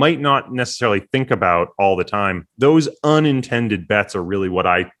stuff we might not necessarily think about all the time. Those unintended bets are really what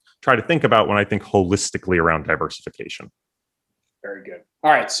I try to think about when I think holistically around diversification. Very good.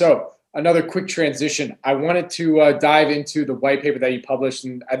 All right. So another quick transition. I wanted to dive into the white paper that you published,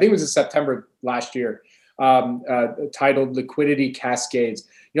 and I think it was in September last year, titled Liquidity, Cascades.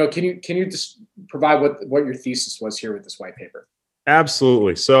 Can you just provide what your thesis was here with this white paper?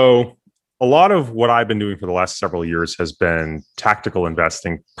 Absolutely. So a lot of what I've been doing for the last several years has been tactical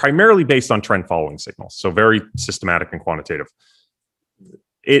investing, primarily based on trend following signals. So very systematic and quantitative.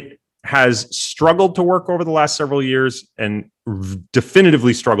 It has struggled to work over the last several years and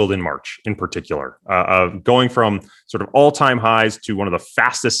definitively struggled in March in particular, going from sort of all-time highs to one of the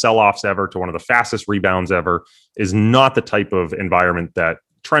fastest sell-offs ever to one of the fastest rebounds ever is not the type of environment that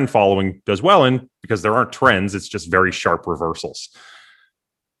trend following does well in, because there aren't trends. It's just very sharp reversals.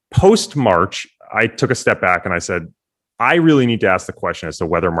 Post-March, I took a step back and I said, I really need to ask the question as to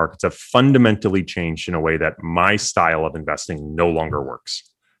whether markets have fundamentally changed in a way that my style of investing no longer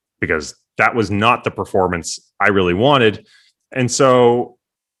works, because that was not the performance I really wanted. And so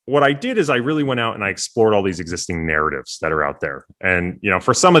what I did is I really went out and I explored all these existing narratives that are out there. And,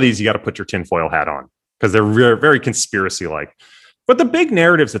 for some of these, you got to put your tinfoil hat on because they're very, very conspiracy-like. But the big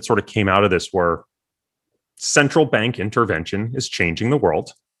narratives that sort of came out of this were central bank intervention is changing the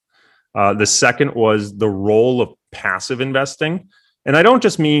world. The second was the role of passive investing. And I don't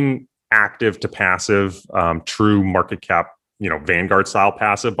just mean active to passive, true market cap, Vanguard style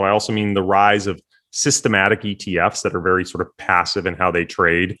passive, but I also mean the rise of systematic ETFs that are very sort of passive in how they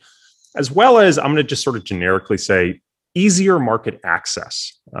trade, as well as I'm going to just sort of generically say easier market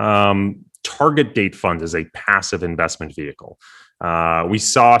access. Target date funds is a passive investment vehicle. We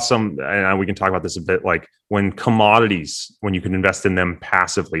saw some, and we can talk about this a bit, like when commodities, when you can invest in them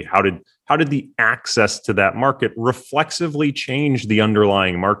passively, how did the access to that market reflexively change the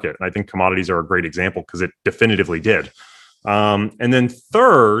underlying market? And I think commodities are a great example because it definitively did. And then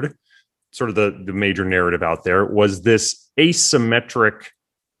third, sort of the major narrative out there was this asymmetric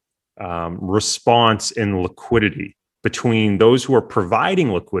response in liquidity between those who are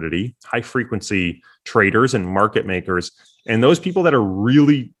providing liquidity, high frequency traders and market makers, and those people that are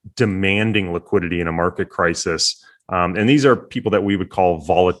really demanding liquidity in a market crisis. And these are people that we would call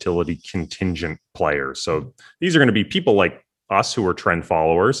volatility contingent players. So these are going to be people like us who are trend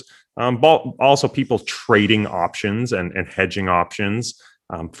followers, but also people trading options and hedging options.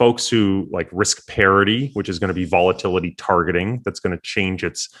 Folks who like risk parity, which is going to be volatility targeting, that's going to change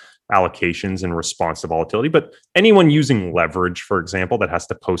its allocations in response to volatility. But anyone using leverage, for example, that has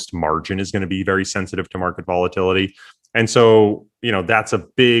to post margin is going to be very sensitive to market volatility. And so, that's a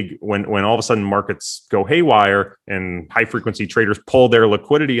big, when all of a sudden markets go haywire and high frequency traders pull their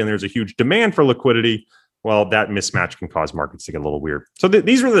liquidity and there's a huge demand for liquidity, well, that mismatch can cause markets to get a little weird. So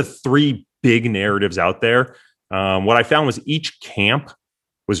these are the three big narratives out there. What I found was each camp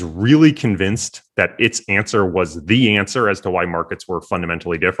was really convinced that its answer was the answer as to why markets were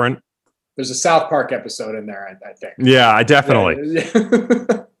fundamentally different. There's a South Park episode in there, I think. Yeah, I definitely.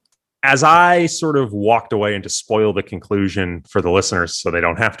 As I sort of walked away and to spoil the conclusion for the listeners so they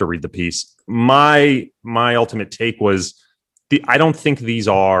don't have to read the piece, my ultimate take was I don't think these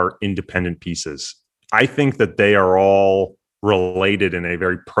are independent pieces. I think that they are all related in a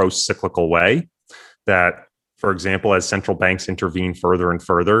very pro-cyclical way that, for example, as central banks intervene further and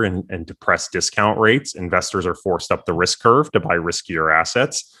further and depress discount rates, investors are forced up the risk curve to buy riskier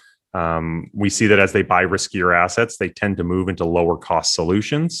assets. We see that as they buy riskier assets, they tend to move into lower cost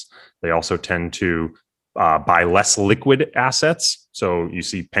solutions. They also tend to buy less liquid assets. So you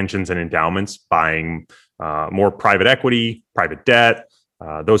see pensions and endowments buying more private equity, private debt,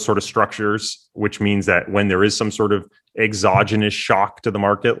 those sort of structures, which means that when there is some sort of exogenous shock to the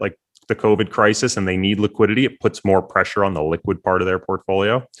market, like the COVID crisis, and they need liquidity, it puts more pressure on the liquid part of their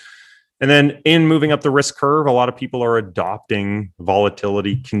portfolio. And then in moving up the risk curve, a lot of people are adopting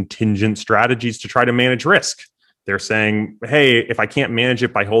volatility contingent strategies to try to manage risk. They're saying, hey, if I can't manage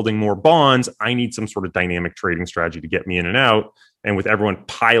it by holding more bonds, I need some sort of dynamic trading strategy to get me in and out. And with everyone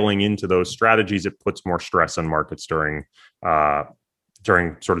piling into those strategies, it puts more stress on markets during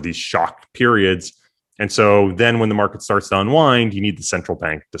sort of these shock periods. And so then when the market starts to unwind, you need the central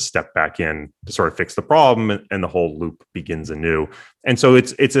bank to step back in to sort of fix the problem, and the whole loop begins anew. And so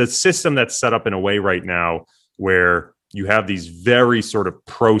it's a system that's set up in a way right now where you have these very sort of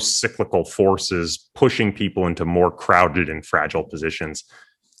pro-cyclical forces pushing people into more crowded and fragile positions.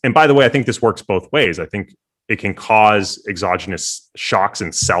 And by the way, I think this works both ways. I think it can cause exogenous shocks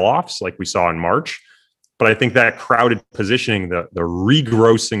and sell-offs like we saw in March. But I think that crowded positioning, the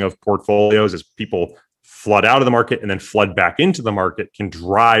regrossing of portfolios as people flood out of the market and then flood back into the market, can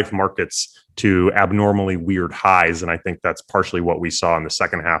drive markets to abnormally weird highs. And I think that's partially what we saw in the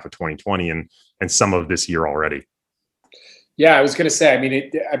second half of 2020 and some of this year already. Yeah, I was going to say, I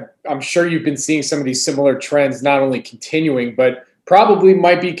mean, I'm sure you've been seeing some of these similar trends, not only continuing, but probably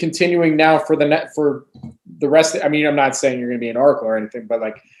might be continuing now for the rest. I mean, I'm not saying you're going to be an oracle or anything, but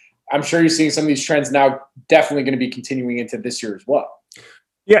like, I'm sure you're seeing some of these trends now definitely going to be continuing into this year as well.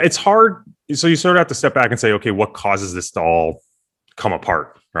 Yeah, it's hard. So you sort of have to step back and say, okay, what causes this to all come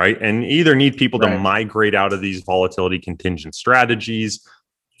apart, right? And you either need people to migrate out of these volatility contingent strategies.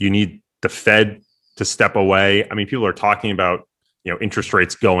 You need the Fed to step away. I mean, people are talking about, interest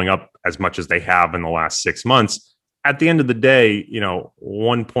rates going up as much as they have in the last 6 months. At the end of the day,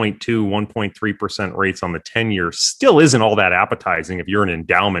 1.2, 1.3% rates on the 10-year still isn't all that appetizing if you're an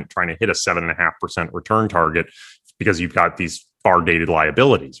endowment trying to hit a 7.5% return target because you've got these far dated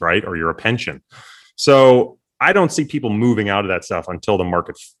liabilities, right? Or you're a pension. So I don't see people moving out of that stuff until the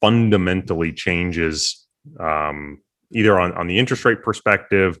market fundamentally changes, either on the interest rate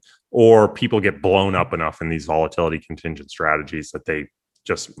perspective, or people get blown up enough in these volatility contingent strategies that they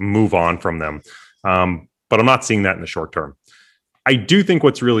just move on from them. But I'm not seeing that in the short term. I do think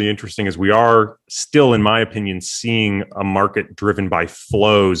what's really interesting is we are still, in my opinion, seeing a market driven by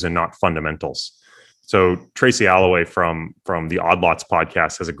flows and not fundamentals. So Tracy Alloway from the Odd Lots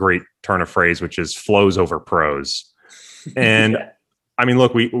podcast has a great turn of phrase, which is flows over pros. And I mean,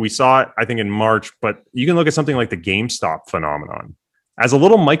 look, we saw it, I think, in March, but you can look at something like the GameStop phenomenon as a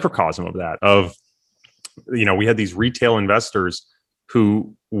little microcosm of that, we had these retail investors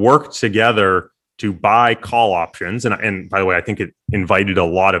who worked together to buy call options. And by the way, I think it invited a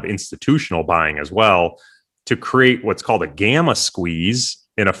lot of institutional buying as well to create what's called a gamma squeeze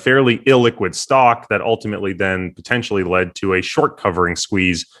in a fairly illiquid stock that ultimately then potentially led to a short covering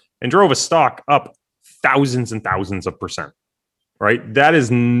squeeze and drove a stock up thousands and thousands of percent, right? That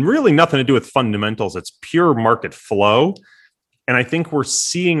is really nothing to do with fundamentals. It's pure market flow. And I think we're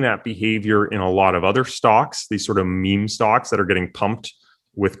seeing that behavior in a lot of other stocks, these sort of meme stocks that are getting pumped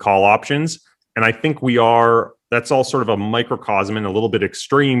with call options. And I think that's all sort of a microcosm and a little bit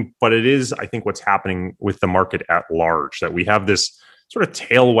extreme, but it is, I think, what's happening with the market at large, that we have this sort of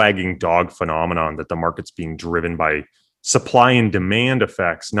tail wagging dog phenomenon that the market's being driven by supply and demand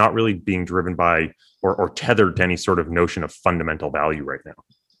effects, not really being driven by or tethered to any sort of notion of fundamental value right now.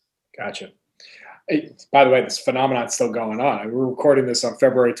 Gotcha. By the way, this phenomenon is still going on. We're recording this on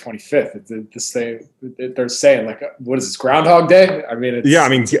February 25th. They're saying, like, what is this, Groundhog Day? I mean,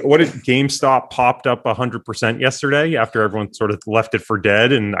 what did GameStop popped up 100% yesterday after everyone sort of left it for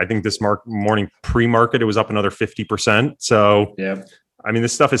dead? And I think this morning pre-market, it was up another 50%. So, yeah, I mean,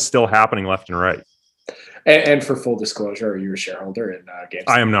 this stuff is still happening left and right. And for full disclosure, are you a shareholder in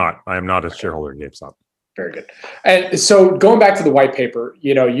GameStop? I am not a shareholder in GameStop. Very good. And so going back to the white paper,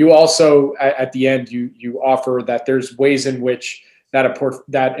 you also at the end you offer that there's ways in which that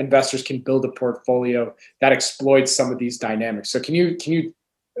investors can build a portfolio that exploits some of these dynamics. So can you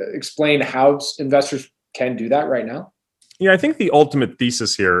explain how investors can do that right now? Yeah, I think the ultimate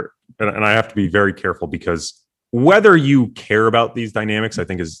thesis here, and I have to be very careful because whether you care about these dynamics, I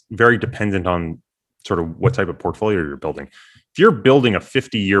think, is very dependent on sort of what type of portfolio you're building. If you're building a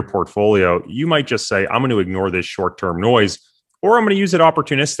 50-year portfolio, you might just say, I'm going to ignore this short-term noise, or I'm going to use it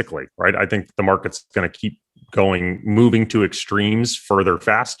opportunistically, right? I think the market's going to keep moving to extremes further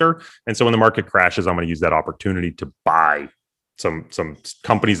faster. And so when the market crashes, I'm going to use that opportunity to buy some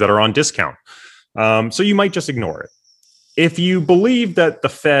companies that are on discount. So you might just ignore it. If you believe that the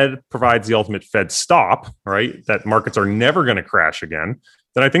Fed provides the ultimate Fed stop, right, that markets are never going to crash again,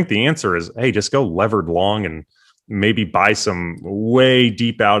 then I think the answer is, hey, just go levered long and maybe buy some way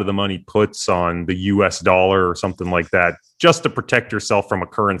deep out of the money puts on the US dollar or something like that, just to protect yourself from a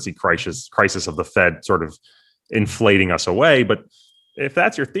currency crisis of the Fed sort of inflating us away. But if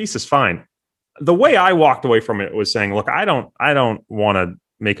that's your thesis, fine. The way I walked away from it was saying, look, I don't want to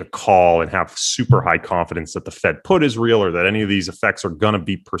make a call and have super high confidence that the Fed put is real or that any of these effects are going to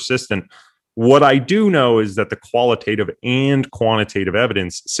be persistent. What I do know is that the qualitative and quantitative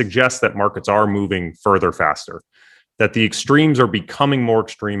evidence suggests that markets are moving further faster, that the extremes are becoming more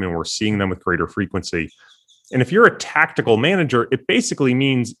extreme and we're seeing them with greater frequency. And if you're a tactical manager, it basically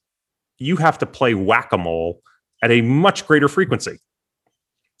means you have to play whack-a-mole at a much greater frequency.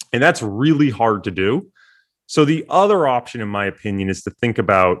 And that's really hard to do. So the other option, in my opinion, is to think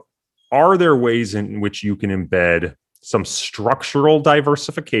about, are there ways in which you can embed some structural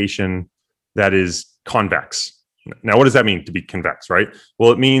diversification that is convex? Now, what does that mean to be convex, right?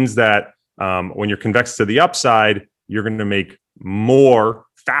 Well, it means that when you're convex to the upside, you're going to make more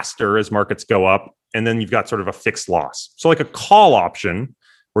faster as markets go up, and then you've got sort of a fixed loss. So like a call option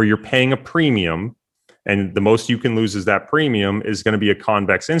where you're paying a premium, and the most you can lose is that premium, is going to be a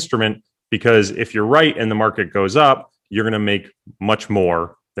convex instrument, because if you're right and the market goes up, you're going to make much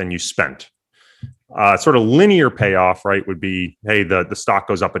more than you spent. Sort of linear payoff, right, would be, hey, the stock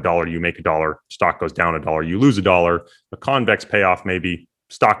goes up $1, you make $1. Stock goes down $1, you lose $1. The convex payoff may be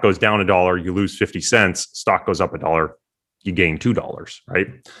stock goes down $1, you lose 50 cents. Stock goes up $1, you gain $2, right?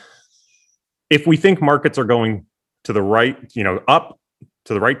 If we think markets are going to the right, up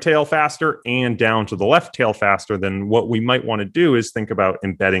to the right tail faster and down to the left tail faster, then what we might want to do is think about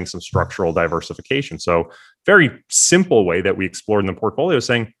embedding some structural diversification. So very simple way that we explored in the portfolio is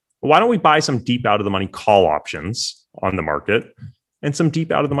saying, why don't we buy some deep out of the money call options on the market and some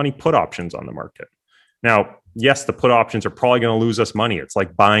deep out of the money put options on the market? Now, yes, the put options are probably going to lose us money. It's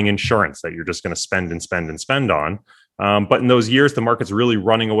like buying insurance that you're just going to spend and spend and spend on. But in those years, the market's really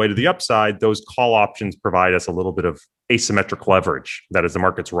running away to the upside. Those call options provide us a little bit of asymmetric leverage. That as the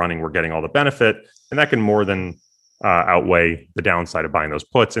market's running, we're getting all the benefit, and that can more than outweigh the downside of buying those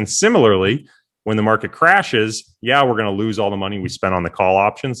puts. And similarly, When the market crashes, yeah, we're going to lose all the money we spent on the call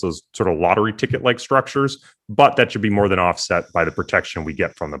options, those sort of lottery ticket like structures, but that should be more than offset by the protection we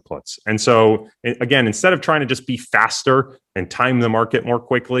get from the puts. And so again, instead of trying to just be faster and time the market more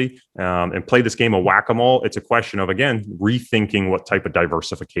quickly and play this game of whack-a-mole, it's a question of, again, rethinking what type of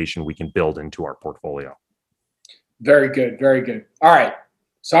diversification we can build into our portfolio. Very good. Very good. All right.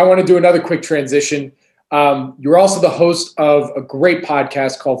 So I want to do another quick transition. You're also the host of a great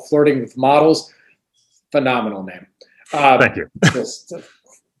podcast called Flirting with Models. Phenomenal name. Thank you. So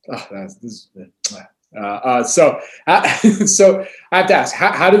I have to ask,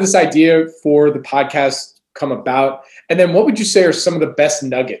 how did this idea for the podcast come about? And then what would you say are some of the best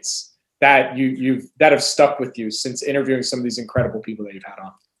nuggets that that have stuck with you since interviewing some of these incredible people that you've had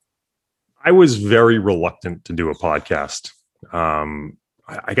on? I was very reluctant to do a podcast.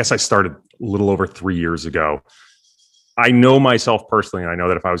 I guess I started a little over 3 years ago. I know myself personally, and I know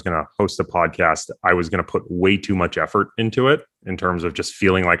that if I was going to host a podcast, I was going to put way too much effort into it in terms of just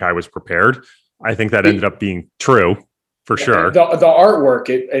feeling like I was prepared. I think that ended up being true for sure. The artwork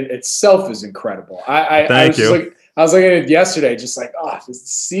itself is incredible. Thank you. I was looking at it yesterday, just like, this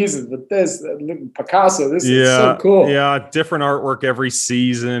season with this Picasso. This is so cool. Yeah, different artwork every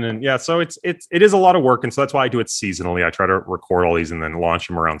season, and so it is a lot of work, and so that's why I do it seasonally. I try to record all these and then launch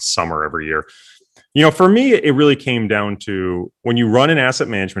them around summer every year. For me, it really came down to when you run an asset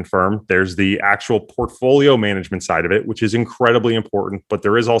management firm, there's the actual portfolio management side of it, which is incredibly important, but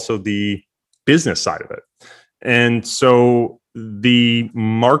there is also the business side of it. And so the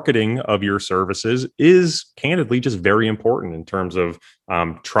marketing of your services is candidly just very important in terms of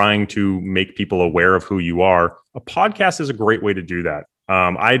trying to make people aware of who you are. A podcast is a great way to do that.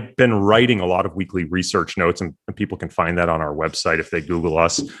 I've been writing a lot of weekly research notes, and people can find that on our website if they Google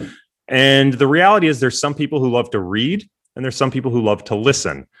us. And the reality is there's some people who love to read and there's some people who love to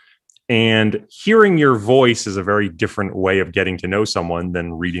listen. And hearing your voice is a very different way of getting to know someone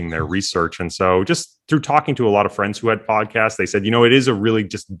than reading their research. And so just through talking to a lot of friends who had podcasts, they said, it is a really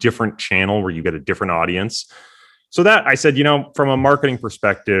just different channel where you get a different audience. So that I said, from a marketing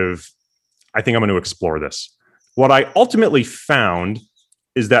perspective, I think I'm going to explore this. What I ultimately found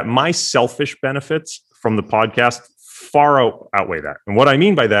is that my selfish benefits from the podcast far outweigh that. And what I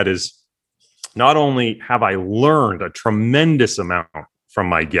mean by that is not only have I learned a tremendous amount from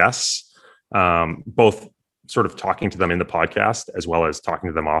my guests, both sort of talking to them in the podcast as well as talking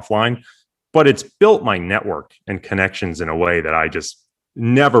to them offline, but it's built my network and connections in a way that I just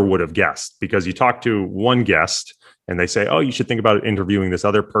never would have guessed, because you talk to one guest and they say, you should think about interviewing this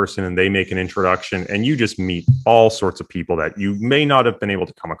other person, and they make an introduction and you just meet all sorts of people that you may not have been able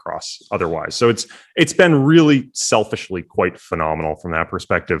to come across otherwise. So it's been really selfishly quite phenomenal from that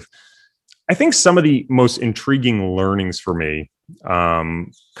perspective. I think some of the most intriguing learnings for me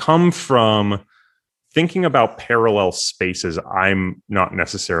come from thinking about parallel spaces I'm not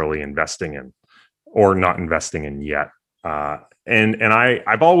necessarily investing in or not investing in yet. And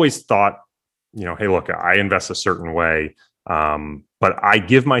I've always thought, hey, look, I invest a certain way, but I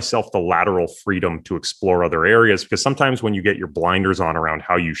give myself the lateral freedom to explore other areas, because sometimes when you get your blinders on around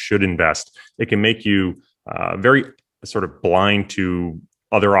how you should invest, it can make you very sort of blind to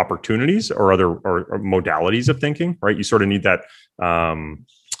other opportunities or other or modalities of thinking, right? You sort of need that,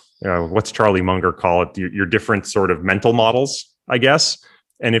 what's Charlie Munger call it? Your different sort of mental models, I guess.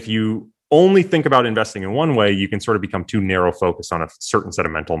 And if you only think about investing in one way, you can sort of become too narrow focused on a certain set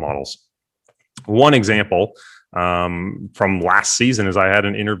of mental models. One example from last season is I had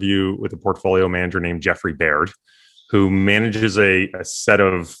an interview with a portfolio manager named Jeffrey Baird, who manages a set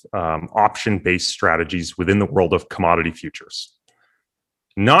of option-based strategies within the world of commodity futures.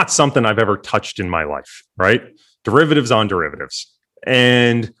 Not something I've ever touched in my life, right? Derivatives on derivatives.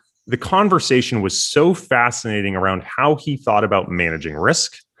 And the conversation was so fascinating around how he thought about managing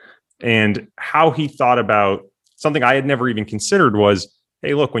risk and how he thought about something I had never even considered was,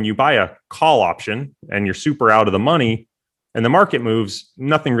 hey, look, when you buy a call option and you're super out of the money and the market moves,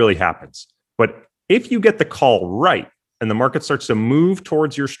 nothing really happens. But if you get the call right and the market starts to move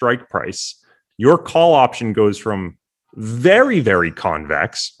towards your strike price, your call option goes from very, very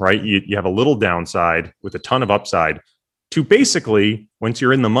convex, right? You have a little downside with a ton of upside to basically, once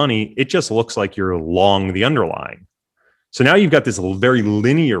you're in the money, it just looks like you're long the underlying. So now you've got this very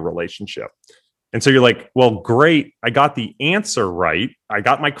linear relationship. And so you're like, well, great. I got the answer right. I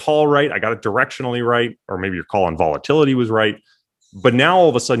got my call right. I got it directionally right. Or maybe your call on volatility was right. But now all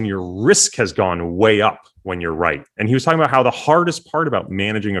of a sudden your risk has gone way up when you're right. And he was talking about how the hardest part about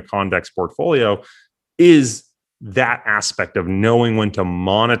managing a convex portfolio is that aspect of knowing when to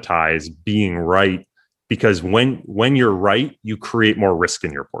monetize being right, because when you're right, you create more risk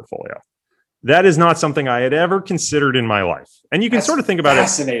in your portfolio. That is not something I had ever considered in my life. And you can sort of think about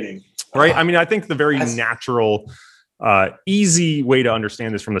fascinating. Right? I mean, I think the very natural, easy way to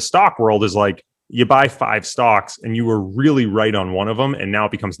understand this from the stock world is like you buy 5 stocks and you were really right on one of them, and now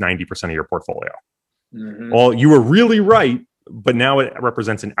it becomes 90% of your portfolio. Mm-hmm. Well, you were really right, but now it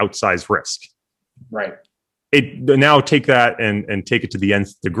represents an outsized risk. Right. Now take that and take it to the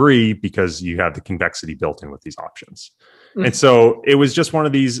nth degree because you have the convexity built in with these options. Mm-hmm. And so it was just one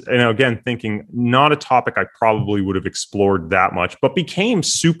of these, again, thinking not a topic I probably would have explored that much, but became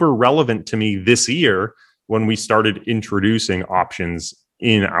super relevant to me this year when we started introducing options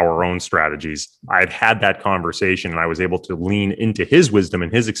in our own strategies. I had that conversation and I was able to lean into his wisdom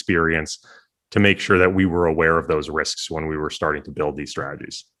and his experience to make sure that we were aware of those risks when we were starting to build these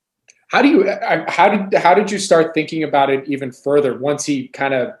strategies. How did you start thinking about it even further once he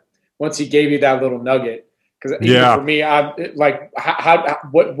gave you that little nugget? Because for me, I'm like,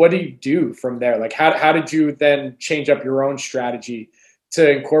 what do you do from there? Like, how did you then change up your own strategy to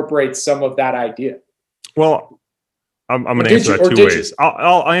incorporate some of that idea? Well, I'm going to answer that two ways.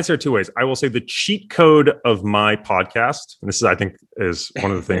 I'll answer it 2 ways. I will say the cheat code of my podcast, and this is, I think, is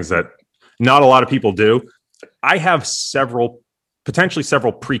one of the things that not a lot of people do. I have potentially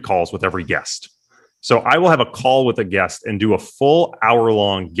several pre-calls with every guest. So I will have a call with a guest and do a full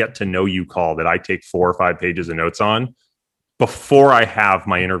hour-long get-to-know-you call that I take 4 or 5 pages of notes on before I have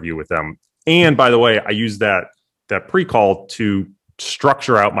my interview with them. And by the way, I use that pre-call to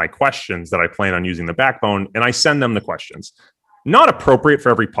structure out my questions that I plan on using the backbone, and I send them the questions. Not appropriate for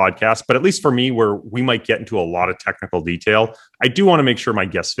every podcast, but at least for me, where we might get into a lot of technical detail, I do want to make sure my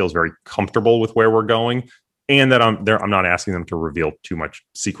guest feels very comfortable with where we're going, and that I'm not asking them to reveal too much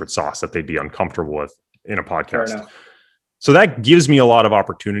secret sauce that they'd be uncomfortable with in a podcast. So that gives me a lot of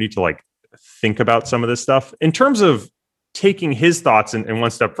opportunity to like think about some of this stuff. In terms of taking his thoughts and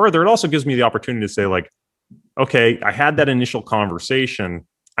one step further, it also gives me the opportunity to say like, okay, I had that initial conversation.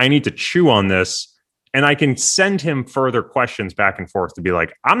 I need to chew on this. And I can send him further questions back and forth to be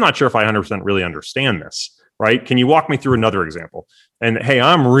like, I'm not sure if I 100% really understand this, right? Can you walk me through another example? And hey,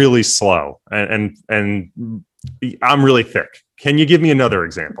 I'm really slow and I'm really thick. Can you give me another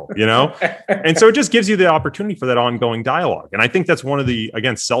example? And so it just gives you the opportunity for that ongoing dialogue. And I think that's one of the,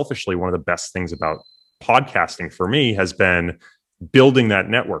 again, selfishly, one of the best things about podcasting for me has been building that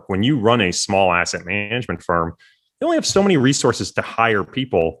network. When you run a small asset management firm, you only have so many resources to hire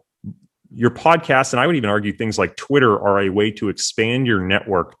people. Your podcast, and I would even argue things like Twitter, are a way to expand your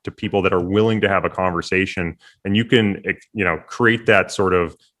network to people that are willing to have a conversation. And you can, create that sort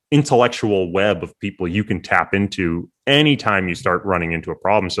of intellectual web of people you can tap into anytime you start running into a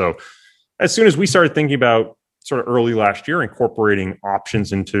problem. So as soon as we started thinking about sort of early last year, incorporating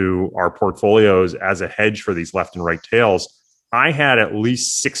options into our portfolios as a hedge for these left and right tails, I had at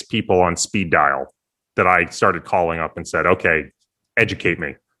least 6 people on speed dial that I started calling up and said, okay, educate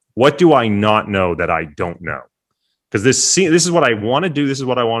me. What do I not know that I don't know? Because this is what I want to do. This is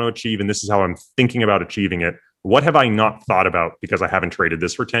what I want to achieve. And this is how I'm thinking about achieving it. What have I not thought about because I haven't traded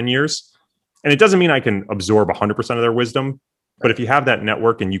this for 10 years? And it doesn't mean I can absorb 100% of their wisdom. But if you have that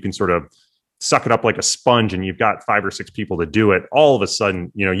network and you can sort of suck it up like a sponge and you've got 5 or 6 people to do it, all of a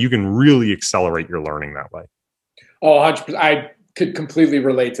sudden, you can really accelerate your learning that way. Oh, 100%. I could completely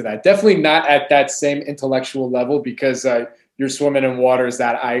relate to that. Definitely not at that same intellectual level because you're swimming in waters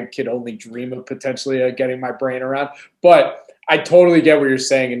that I could only dream of potentially getting my brain around. But I totally get what you're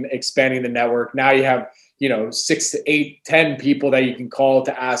saying and expanding the network. Now you have, 6 to 8, 10 people that you can call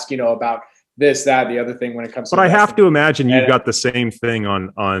to ask, about this, that, the other thing when it comes to. But I have to imagine you've got the same thing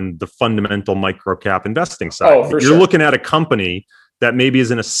on the fundamental micro cap investing side. Oh, for You're sure. looking at a company that maybe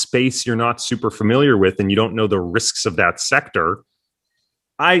is in a space you're not super familiar with and you don't know the risks of that sector.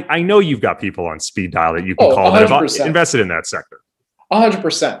 I know you've got people on speed dial that you can call 100%. That have invested in that sector.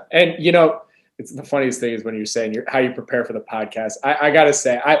 100%. And, it's the funniest thing is when you're saying how you prepare for the podcast. I got to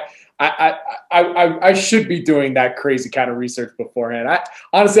say, I should be doing that crazy kind of research beforehand.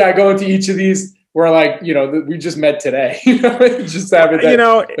 Honestly, I go into each of these where like, we just met today, just having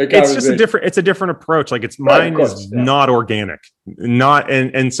that, it's just a different approach. Like mine is not organic,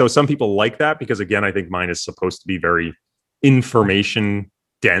 and so some people like that because again, I think mine is supposed to be very information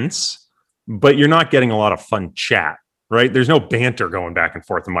dense, but you're not getting a lot of fun chat, right? There's no banter going back and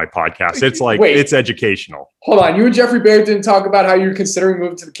forth in my podcast. It's like, it's educational. Hold on. You and Jeffrey Baird didn't talk about how you're considering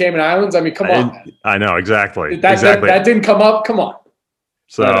moving to the Cayman Islands. I mean, come on. I know. Exactly. That didn't come up. Come on.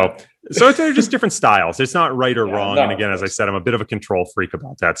 So they're just different styles. It's not right or wrong. And again, as I said, I'm a bit of a control freak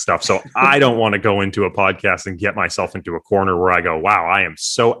about that stuff. So I don't want to go into a podcast and get myself into a corner where I go, wow, I am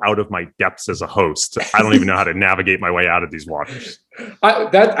so out of my depths as a host. I don't even know how to navigate my way out of these waters.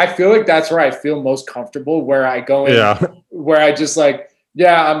 I feel like that's where I feel most comfortable, where I go in, where I just like,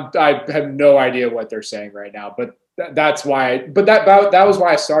 I have no idea what they're saying right now, but that's why, that was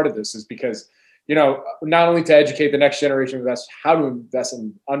why I started this, is because, not only to educate the next generation of investors how to invest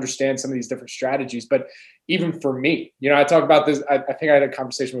and understand some of these different strategies, but even for me, I talk about this. I think I had a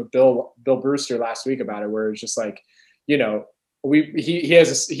conversation with Bill Brewster last week about it, where it's just like, he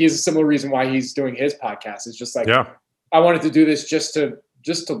has a similar reason why he's doing his podcast. It's just like, I wanted to do this just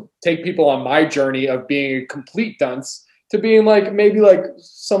to take people on my journey of being a complete dunce to being like, maybe like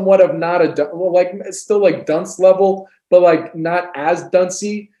somewhat of not like it's still like dunce level, but like not as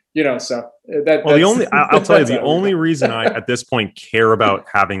duncey. So I'll tell you, the only reason I, at this point, care about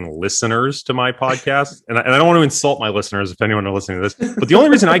having listeners to my podcast, and I don't want to insult my listeners if anyone are listening to this, but the only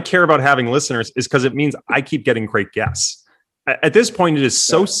reason I care about having listeners is because it means I keep getting great guests. At this point, it is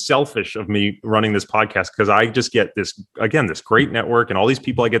so selfish of me running this podcast, because I just get this great network and all these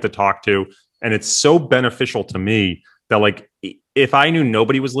people I get to talk to. And it's so beneficial to me that, like, if I knew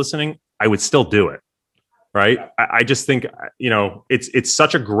nobody was listening, I would still do it. Right. I just think, it's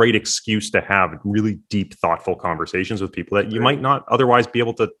such a great excuse to have really deep, thoughtful conversations with people that you might not otherwise be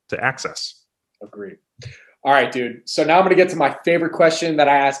able to access. Agreed. All right, dude. So now I'm going to get to my favorite question that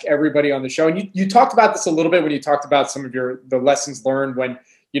I ask everybody on the show. And you talked about this a little bit when you talked about some of the lessons learned when,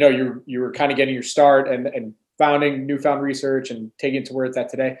 you were kind of getting your start and founding Newfound Research and taking it to where it's at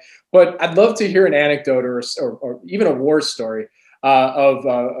today. But I'd love to hear an anecdote or even a war story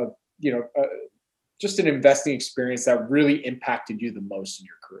of just an investing experience that really impacted you the most in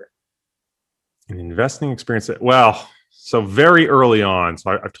your career. An investing experience so very early on, so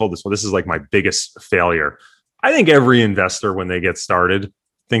I've told this, this is like my biggest failure. I think every investor, when they get started,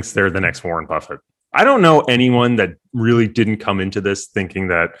 thinks they're the next Warren Buffett. I don't know anyone that really didn't come into this thinking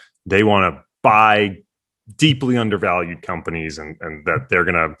that they want to buy deeply undervalued companies and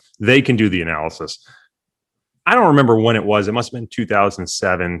that they can do the analysis. I don't remember when it was. It must have been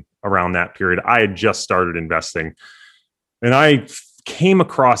 2007, around that period. I had just started investing, and I came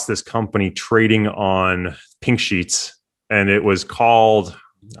across this company trading on pink sheets, and it was called,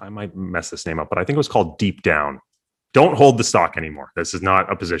 I might mess this name up, but I think it was called Deep Down. Don't hold the stock anymore. This is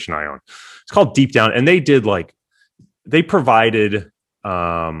not a position I own. It's called Deep Down, and they provided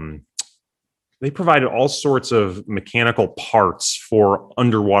all sorts of mechanical parts for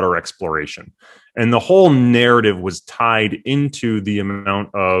underwater exploration. And the whole narrative was tied into the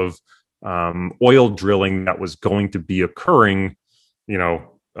amount of oil drilling that was going to be occurring,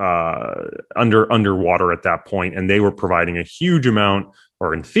 underwater at that point. And they were providing a huge amount,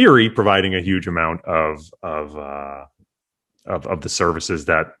 or in theory, providing a huge amount of the services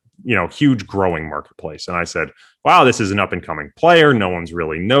that, huge growing marketplace. And I said, wow, this is an up and coming player. No one's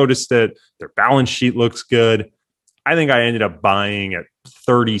really noticed it. Their balance sheet looks good. I think I ended up buying at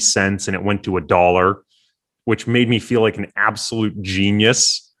 30 cents and it went to $1, which made me feel like an absolute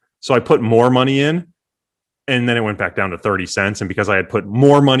genius. So I put more money in, and then it went back down to 30 cents. And because I had put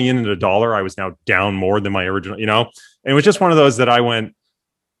more money in at $1, I was now down more than my original, and it was just one of those that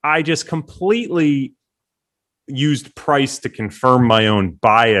I just completely used price to confirm my own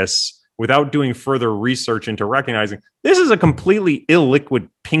bias without doing further research into recognizing this is a completely illiquid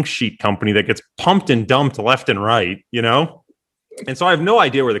pink sheet company that gets pumped and dumped left and right, And so I have no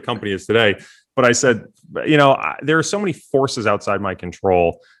idea where the company is today. But I said, there are so many forces outside my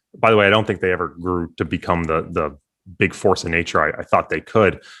control. By the way, I don't think they ever grew to become the big force in nature I thought they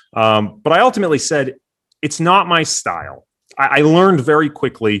could. But I ultimately said, it's not my style. I learned very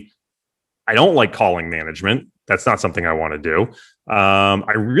quickly, I don't like calling management. That's not something I want to do.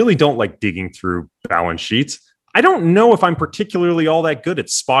 I really don't like digging through balance sheets. I don't know if I'm particularly all that good at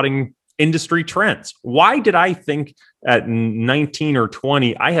spotting industry trends. Why did I think at 19 or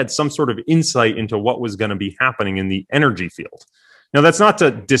 20, I had some sort of insight into what was going to be happening in the energy field? Now, that's not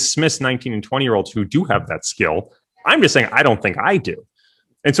to dismiss 19 and 20-year-olds who do have that skill. I'm just saying I don't think I do.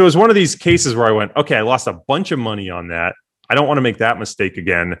 And so it was one of these cases where I went, okay, I lost a bunch of money on that. I don't want to make that mistake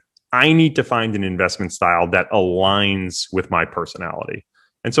again. I need to find an investment style that aligns with my personality.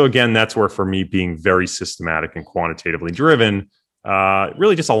 And so again, that's where, for me, being very systematic and quantitatively driven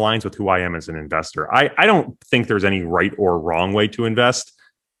really just aligns with who I am as an investor. I don't think there's any right or wrong way to invest,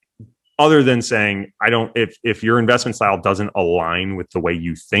 other than saying, if your investment style doesn't align with the way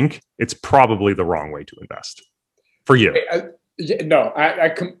you think, it's probably the wrong way to invest for you.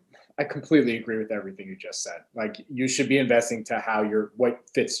 I I completely agree with everything you just said. Like, you should be investing to what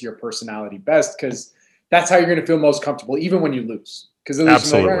fits your personality best, because that's how you're going to feel most comfortable, even when you lose. Because at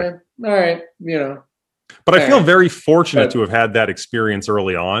least you're like, all right, But I feel right. very fortunate to have had that experience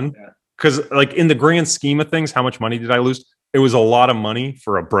early on, because like in the grand scheme of things, how much money did I lose? It was a lot of money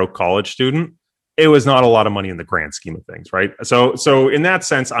for a broke college student. It was not a lot of money in the grand scheme of things, right? So in that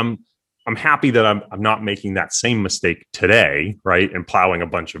sense, I'm happy that I'm not making that same mistake today, right? And plowing a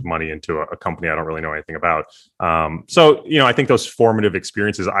bunch of money into a company I don't really know anything about. So I think those formative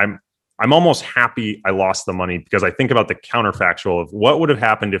experiences, I'm almost happy I lost the money, because I think about the counterfactual of what would have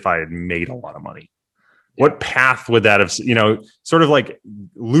happened if I had made a lot of money. What path would that have, sort of like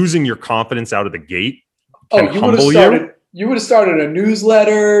losing your confidence out of the gate can humble you. You would have started a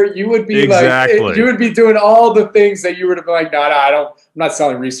newsletter. You would be exactly. You would be doing all the things that you would have been like, no, I'm not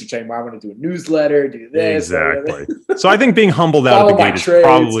selling research anymore. I want to do a newsletter, do this. Exactly. So I think being humbled out of the gate is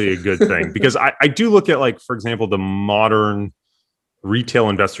probably a good thing, because I do look at, like, for example, the modern retail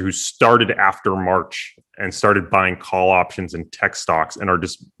investor who started after March and started buying call options and tech stocks and are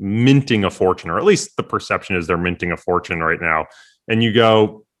just minting a fortune, or at least the perception is they're minting a fortune right now. And you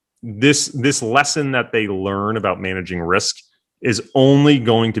go, this lesson that they learn about managing risk is only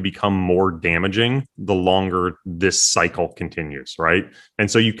going to become more damaging the longer this cycle continues, right? And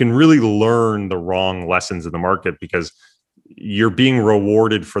so you can really learn the wrong lessons in the market because you're being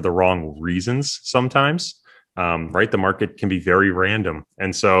rewarded for the wrong reasons sometimes. Right? The market can be very random.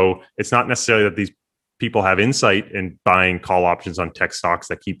 And so it's not necessarily that these people have insight in buying call options on tech stocks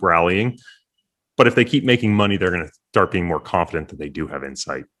that keep rallying. But if they keep making money, they're going to start being more confident that they do have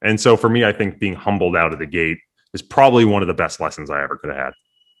insight. And so for me, I think being humbled out of the gate is probably one of the best lessons I ever could have had.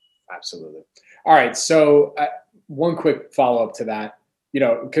 Absolutely. All right. So one quick follow-up to that,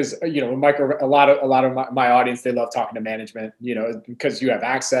 because, a lot of my audience, they love talking to management, because you have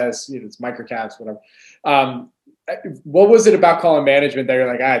access, it's microcaps, whatever. What was it about calling management that you're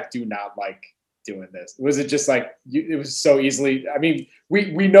like, I do not like doing this? Was it just like, it was so easily, I mean,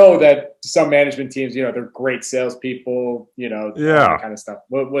 we know that some management teams, they're great salespeople, all that kind of stuff.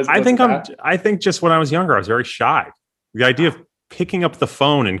 I think just when I was younger, I was very shy. The idea of picking up the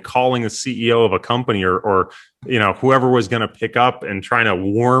phone and calling the CEO of a company or whoever was going to pick up and trying to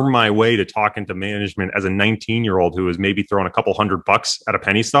worm my way to talking to management as a 19-year-old who was maybe throwing a couple $100 at a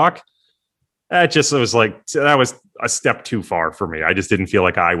penny stock. That was a step too far for me. I just didn't feel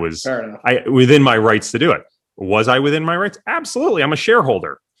like I was within my rights to do it. Was I within my rights? Absolutely. I'm a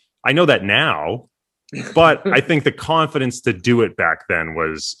shareholder. I know that now, but I think the confidence to do it back then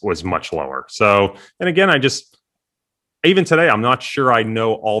was much lower. So, and again, even today, I'm not sure I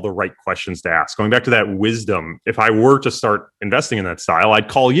know all the right questions to ask. Going back to that wisdom, if I were to start investing in that style, I'd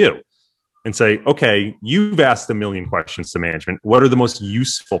call you and say, okay, you've asked a million questions to management. What are the most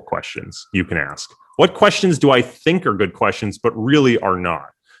useful questions you can ask? What questions do I think are good questions, but really are not?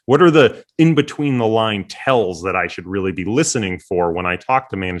 What are the in between the line tells that I should really be listening for when I talk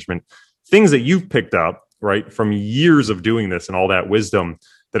to management? Things that you've picked up, right, from years of doing this and all that wisdom,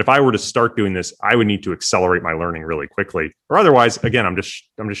 that if I were to start doing this, I would need to accelerate my learning really quickly. Or otherwise, again, I'm just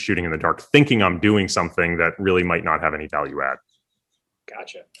shooting in the dark, thinking I'm doing something that really might not have any value add.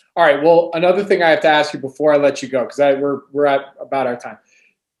 Gotcha. All right. Well, another thing I have to ask you before I let you go, because we're at about our time.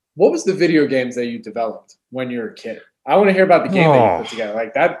 What was the video games that you developed when you were a kid? I want to hear about the game that you put together.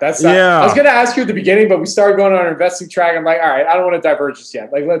 Like that's I was going to ask you at the beginning, but we started going on our investing track. I'm like, all right, I don't want to diverge just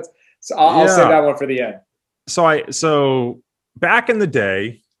yet. Like I'll save that one for the end. So back in the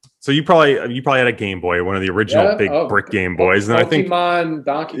day, so you probably had a Game Boy, one of the original brick Game Boys, and I think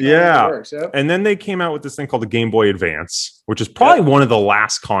Donkey Kong works. Yep. And then they came out with this thing called the Game Boy Advance, which is probably one of the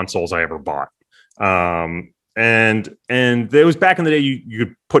last consoles I ever bought. And it was back in the day you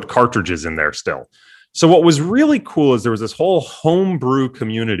could put cartridges in there still. So what was really cool is there was this whole homebrew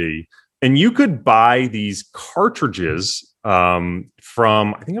community, and you could buy these cartridges from,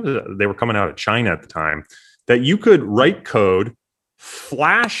 I think they were coming out of China at the time, that you could write code,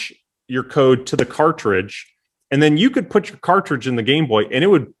 flash your code to the cartridge, and then you could put your cartridge in the Game Boy, and it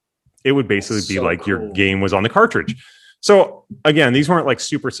would basically be like your game was on the cartridge. So again, these weren't like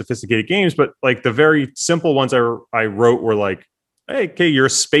super sophisticated games, but like the very simple ones I wrote were like, hey, okay, you're a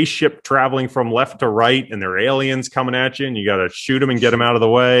spaceship traveling from left to right, and there are aliens coming at you, and you got to shoot them and get them out of the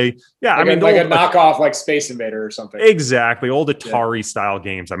way. Yeah, like a knockoff like Space Invader or something. Exactly, old Atari style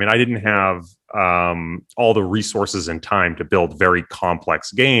games. I mean, I didn't have all the resources and time to build very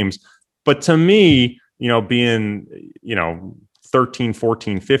complex games, but to me, being 13,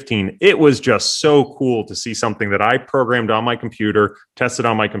 14, 15, it was just so cool to see something that I programmed on my computer, tested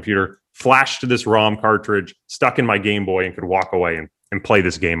on my computer, flashed to this ROM cartridge, stuck in my Game Boy, and could walk away and play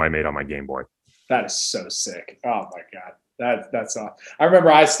this game I made on my Game Boy. That is so sick. Oh my God. That's awesome. I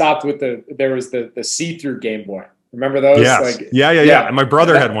remember I stopped with there was the see-through Game Boy. Remember those? Yes. Like, yeah. And my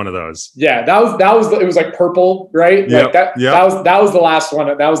brother had one of those. Yeah, it was like purple, right? Yep, Like that was the last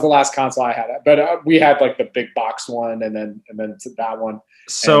one. That was the last console I had. But we had like the big box one, and then that one.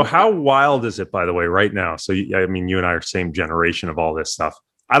 So how wild is it, by the way, right now? So I mean, you and I are same generation of all this stuff.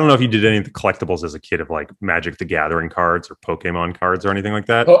 I don't know if you did any of the collectibles as a kid of like Magic the Gathering cards or Pokemon cards or anything like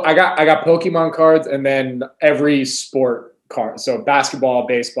that. I got Pokemon cards, and then every sport card. So basketball,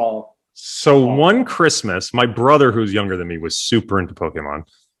 baseball. So one Christmas, my brother, who's younger than me, was super into Pokemon,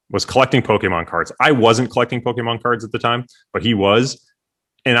 was collecting Pokemon cards. I wasn't collecting Pokemon cards at the time, but he was.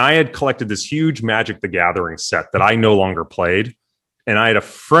 And I had collected this huge Magic the Gathering set that I no longer played. And I had a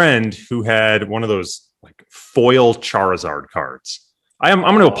friend who had one of those like foil Charizard cards. I'm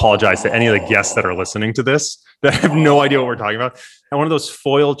going to apologize to any of the guests that are listening to this that have no idea what we're talking about. And one of those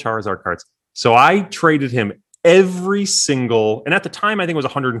foil Charizard cards. So I traded him every single, and at the time, I think it was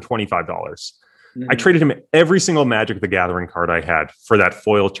 $125. Mm-hmm. I traded him every single Magic the Gathering card I had for that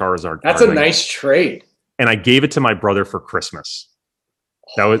foil Charizard card. That's a nice trade. And I gave it to my brother for Christmas.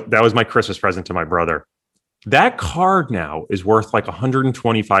 That was my Christmas present to my brother. That card now is worth like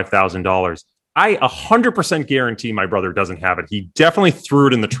 $125,000. I 100% guarantee my brother doesn't have it. He definitely threw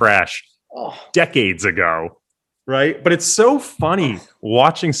it in the trash decades ago. Right. But it's so funny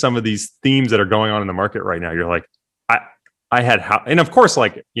watching some of these themes that are going on in the market right now. You're like, and of course,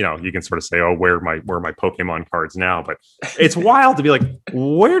 like, you know, you can sort of say, oh, where are my Pokemon cards now? But it's wild to be like,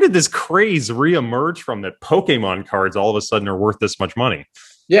 where did this craze reemerge from that Pokemon cards all of a sudden are worth this much money?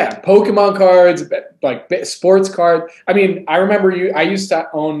 Yeah, Pokemon cards, like sports card. I mean, I remember I used to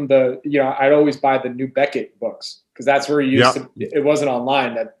own I'd always buy the New Beckett books because that's where you used to. It wasn't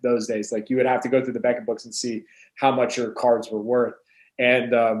online those days. Like you would have to go through the Beckett books and see how much your cards were worth.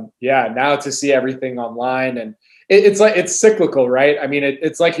 And now to see everything online, and it's cyclical, right? I mean,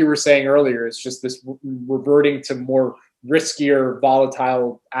 it's like you were saying earlier. It's just this reverting to more riskier,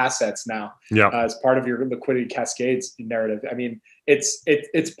 volatile assets now as part of your liquidity cascades narrative. I mean, it's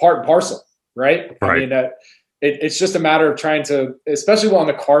part and parcel, right? I mean, it's just a matter of trying to, especially on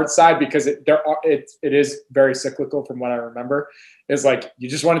the card side, because it is very cyclical from what I remember. Is like you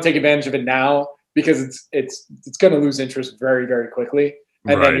just want to take advantage of it now because it's going to lose interest very, very quickly,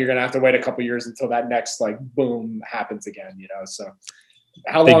 and then you're going to have to wait a couple years until that next like boom happens again. You know, so.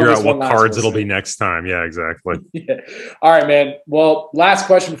 How long figure out what cards it'll be next time. Yeah, exactly. Yeah. All right, man. Well, last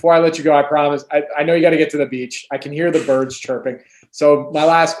question before I let you go. I promise. I know you got to get to the beach. I can hear the birds chirping. So my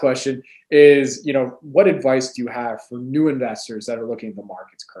last question is, what advice do you have for new investors that are looking at the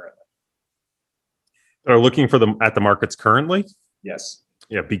markets currently? That are looking at the markets currently? Yes.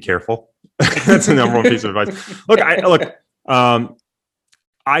 Yeah, be careful. That's the number one piece of advice.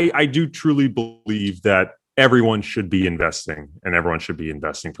 I do truly believe that everyone should be investing, and everyone should be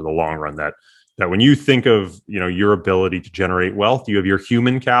investing for the long run. That when you think of your ability to generate wealth, you have your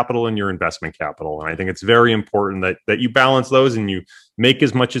human capital and your investment capital, and I think it's very important that you balance those and you make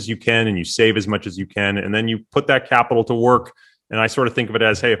as much as you can and you save as much as you can, and then you put that capital to work. And I sort of think of it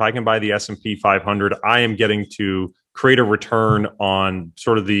as, hey, if I can buy the S&P 500, I am getting to create a return on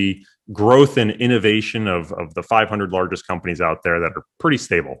sort of the growth and innovation of the 500 largest companies out there that are pretty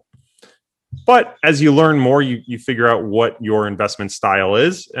stable. But as you learn more, you figure out what your investment style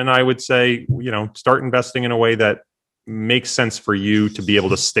is. And I would say, start investing in a way that makes sense for you to be able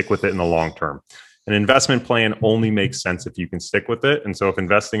to stick with it in the long term. An investment plan only makes sense if you can stick with it. And so if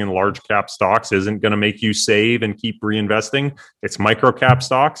investing in large cap stocks isn't going to make you save and keep reinvesting, it's micro cap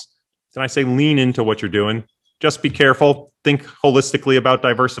stocks, then I say lean into what you're doing. Just be careful. Think holistically about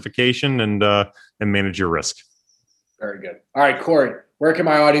diversification and manage your risk. Very good. All right, Corey. Where can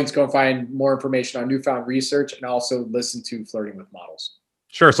my audience go and find more information on Newfound research and also listen to Flirting with Models?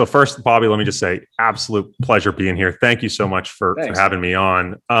 Sure. So first, Bobby, let me just say, absolute pleasure being here. Thank you so much for having me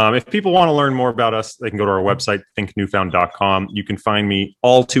on. If people want to learn more about us, they can go to our website, thinknewfound.com. You can find me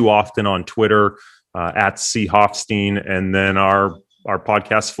all too often on Twitter at Hoffstein. And then our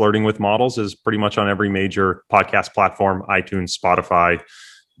podcast, Flirting with Models, is pretty much on every major podcast platform, iTunes, Spotify,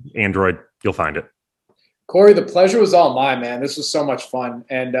 Android. You'll find it. Corey, the pleasure was all mine, man. This was so much fun.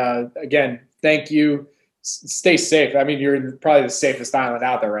 And again, thank you. Stay safe. I mean, you're probably the safest island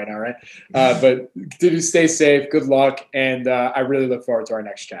out there right now, right? But do stay safe. Good luck. And I really look forward to our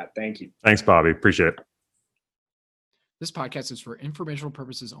next chat. Thank you. Thanks, Bobby. Appreciate it. This podcast is for informational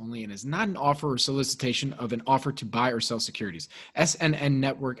purposes only and is not an offer or solicitation of an offer to buy or sell securities. SNN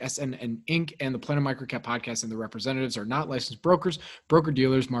Network, SNN Inc., and the Planet Microcap Podcast and the representatives are not licensed brokers,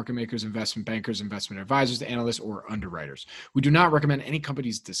 broker-dealers, market makers, investment bankers, investment advisors, analysts, or underwriters. We do not recommend any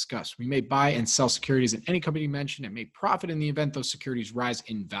companies discussed. We may buy and sell securities in any company mentioned and may profit in the event those securities rise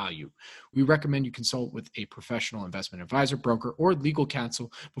in value. We recommend you consult with a professional investment advisor, broker, or legal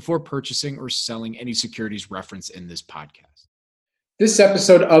counsel before purchasing or selling any securities referenced in this podcast. This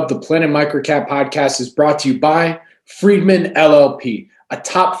episode of the Planet Microcap Podcast is brought to you by Friedman LLP, a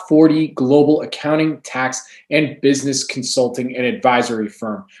top 40 global accounting, tax, and business consulting and advisory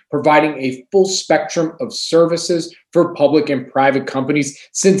firm, providing a full spectrum of services for public and private companies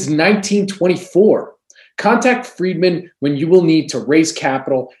since 1924. Contact Friedman when you will need to raise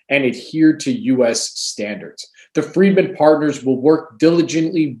capital and adhere to U.S. standards. The Friedman partners will work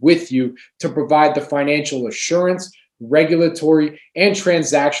diligently with you to provide the financial assurance, regulatory, and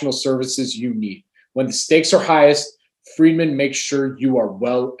transactional services you need. When the stakes are highest, Friedman makes sure you are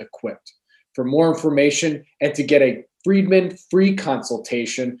well equipped. For more information and to get a Friedman free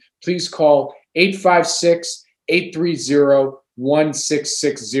consultation, please call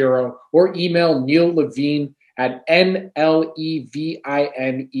 856-830-1660 or email Neil Levine at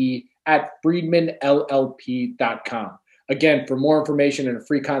nlevine@friedmanllp.com. Again, for more information and a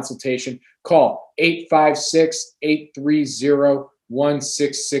free consultation, call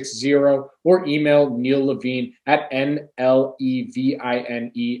 856-830-1660 or email Neil Levine at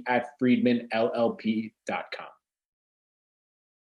nlevine@friedmanllp.com.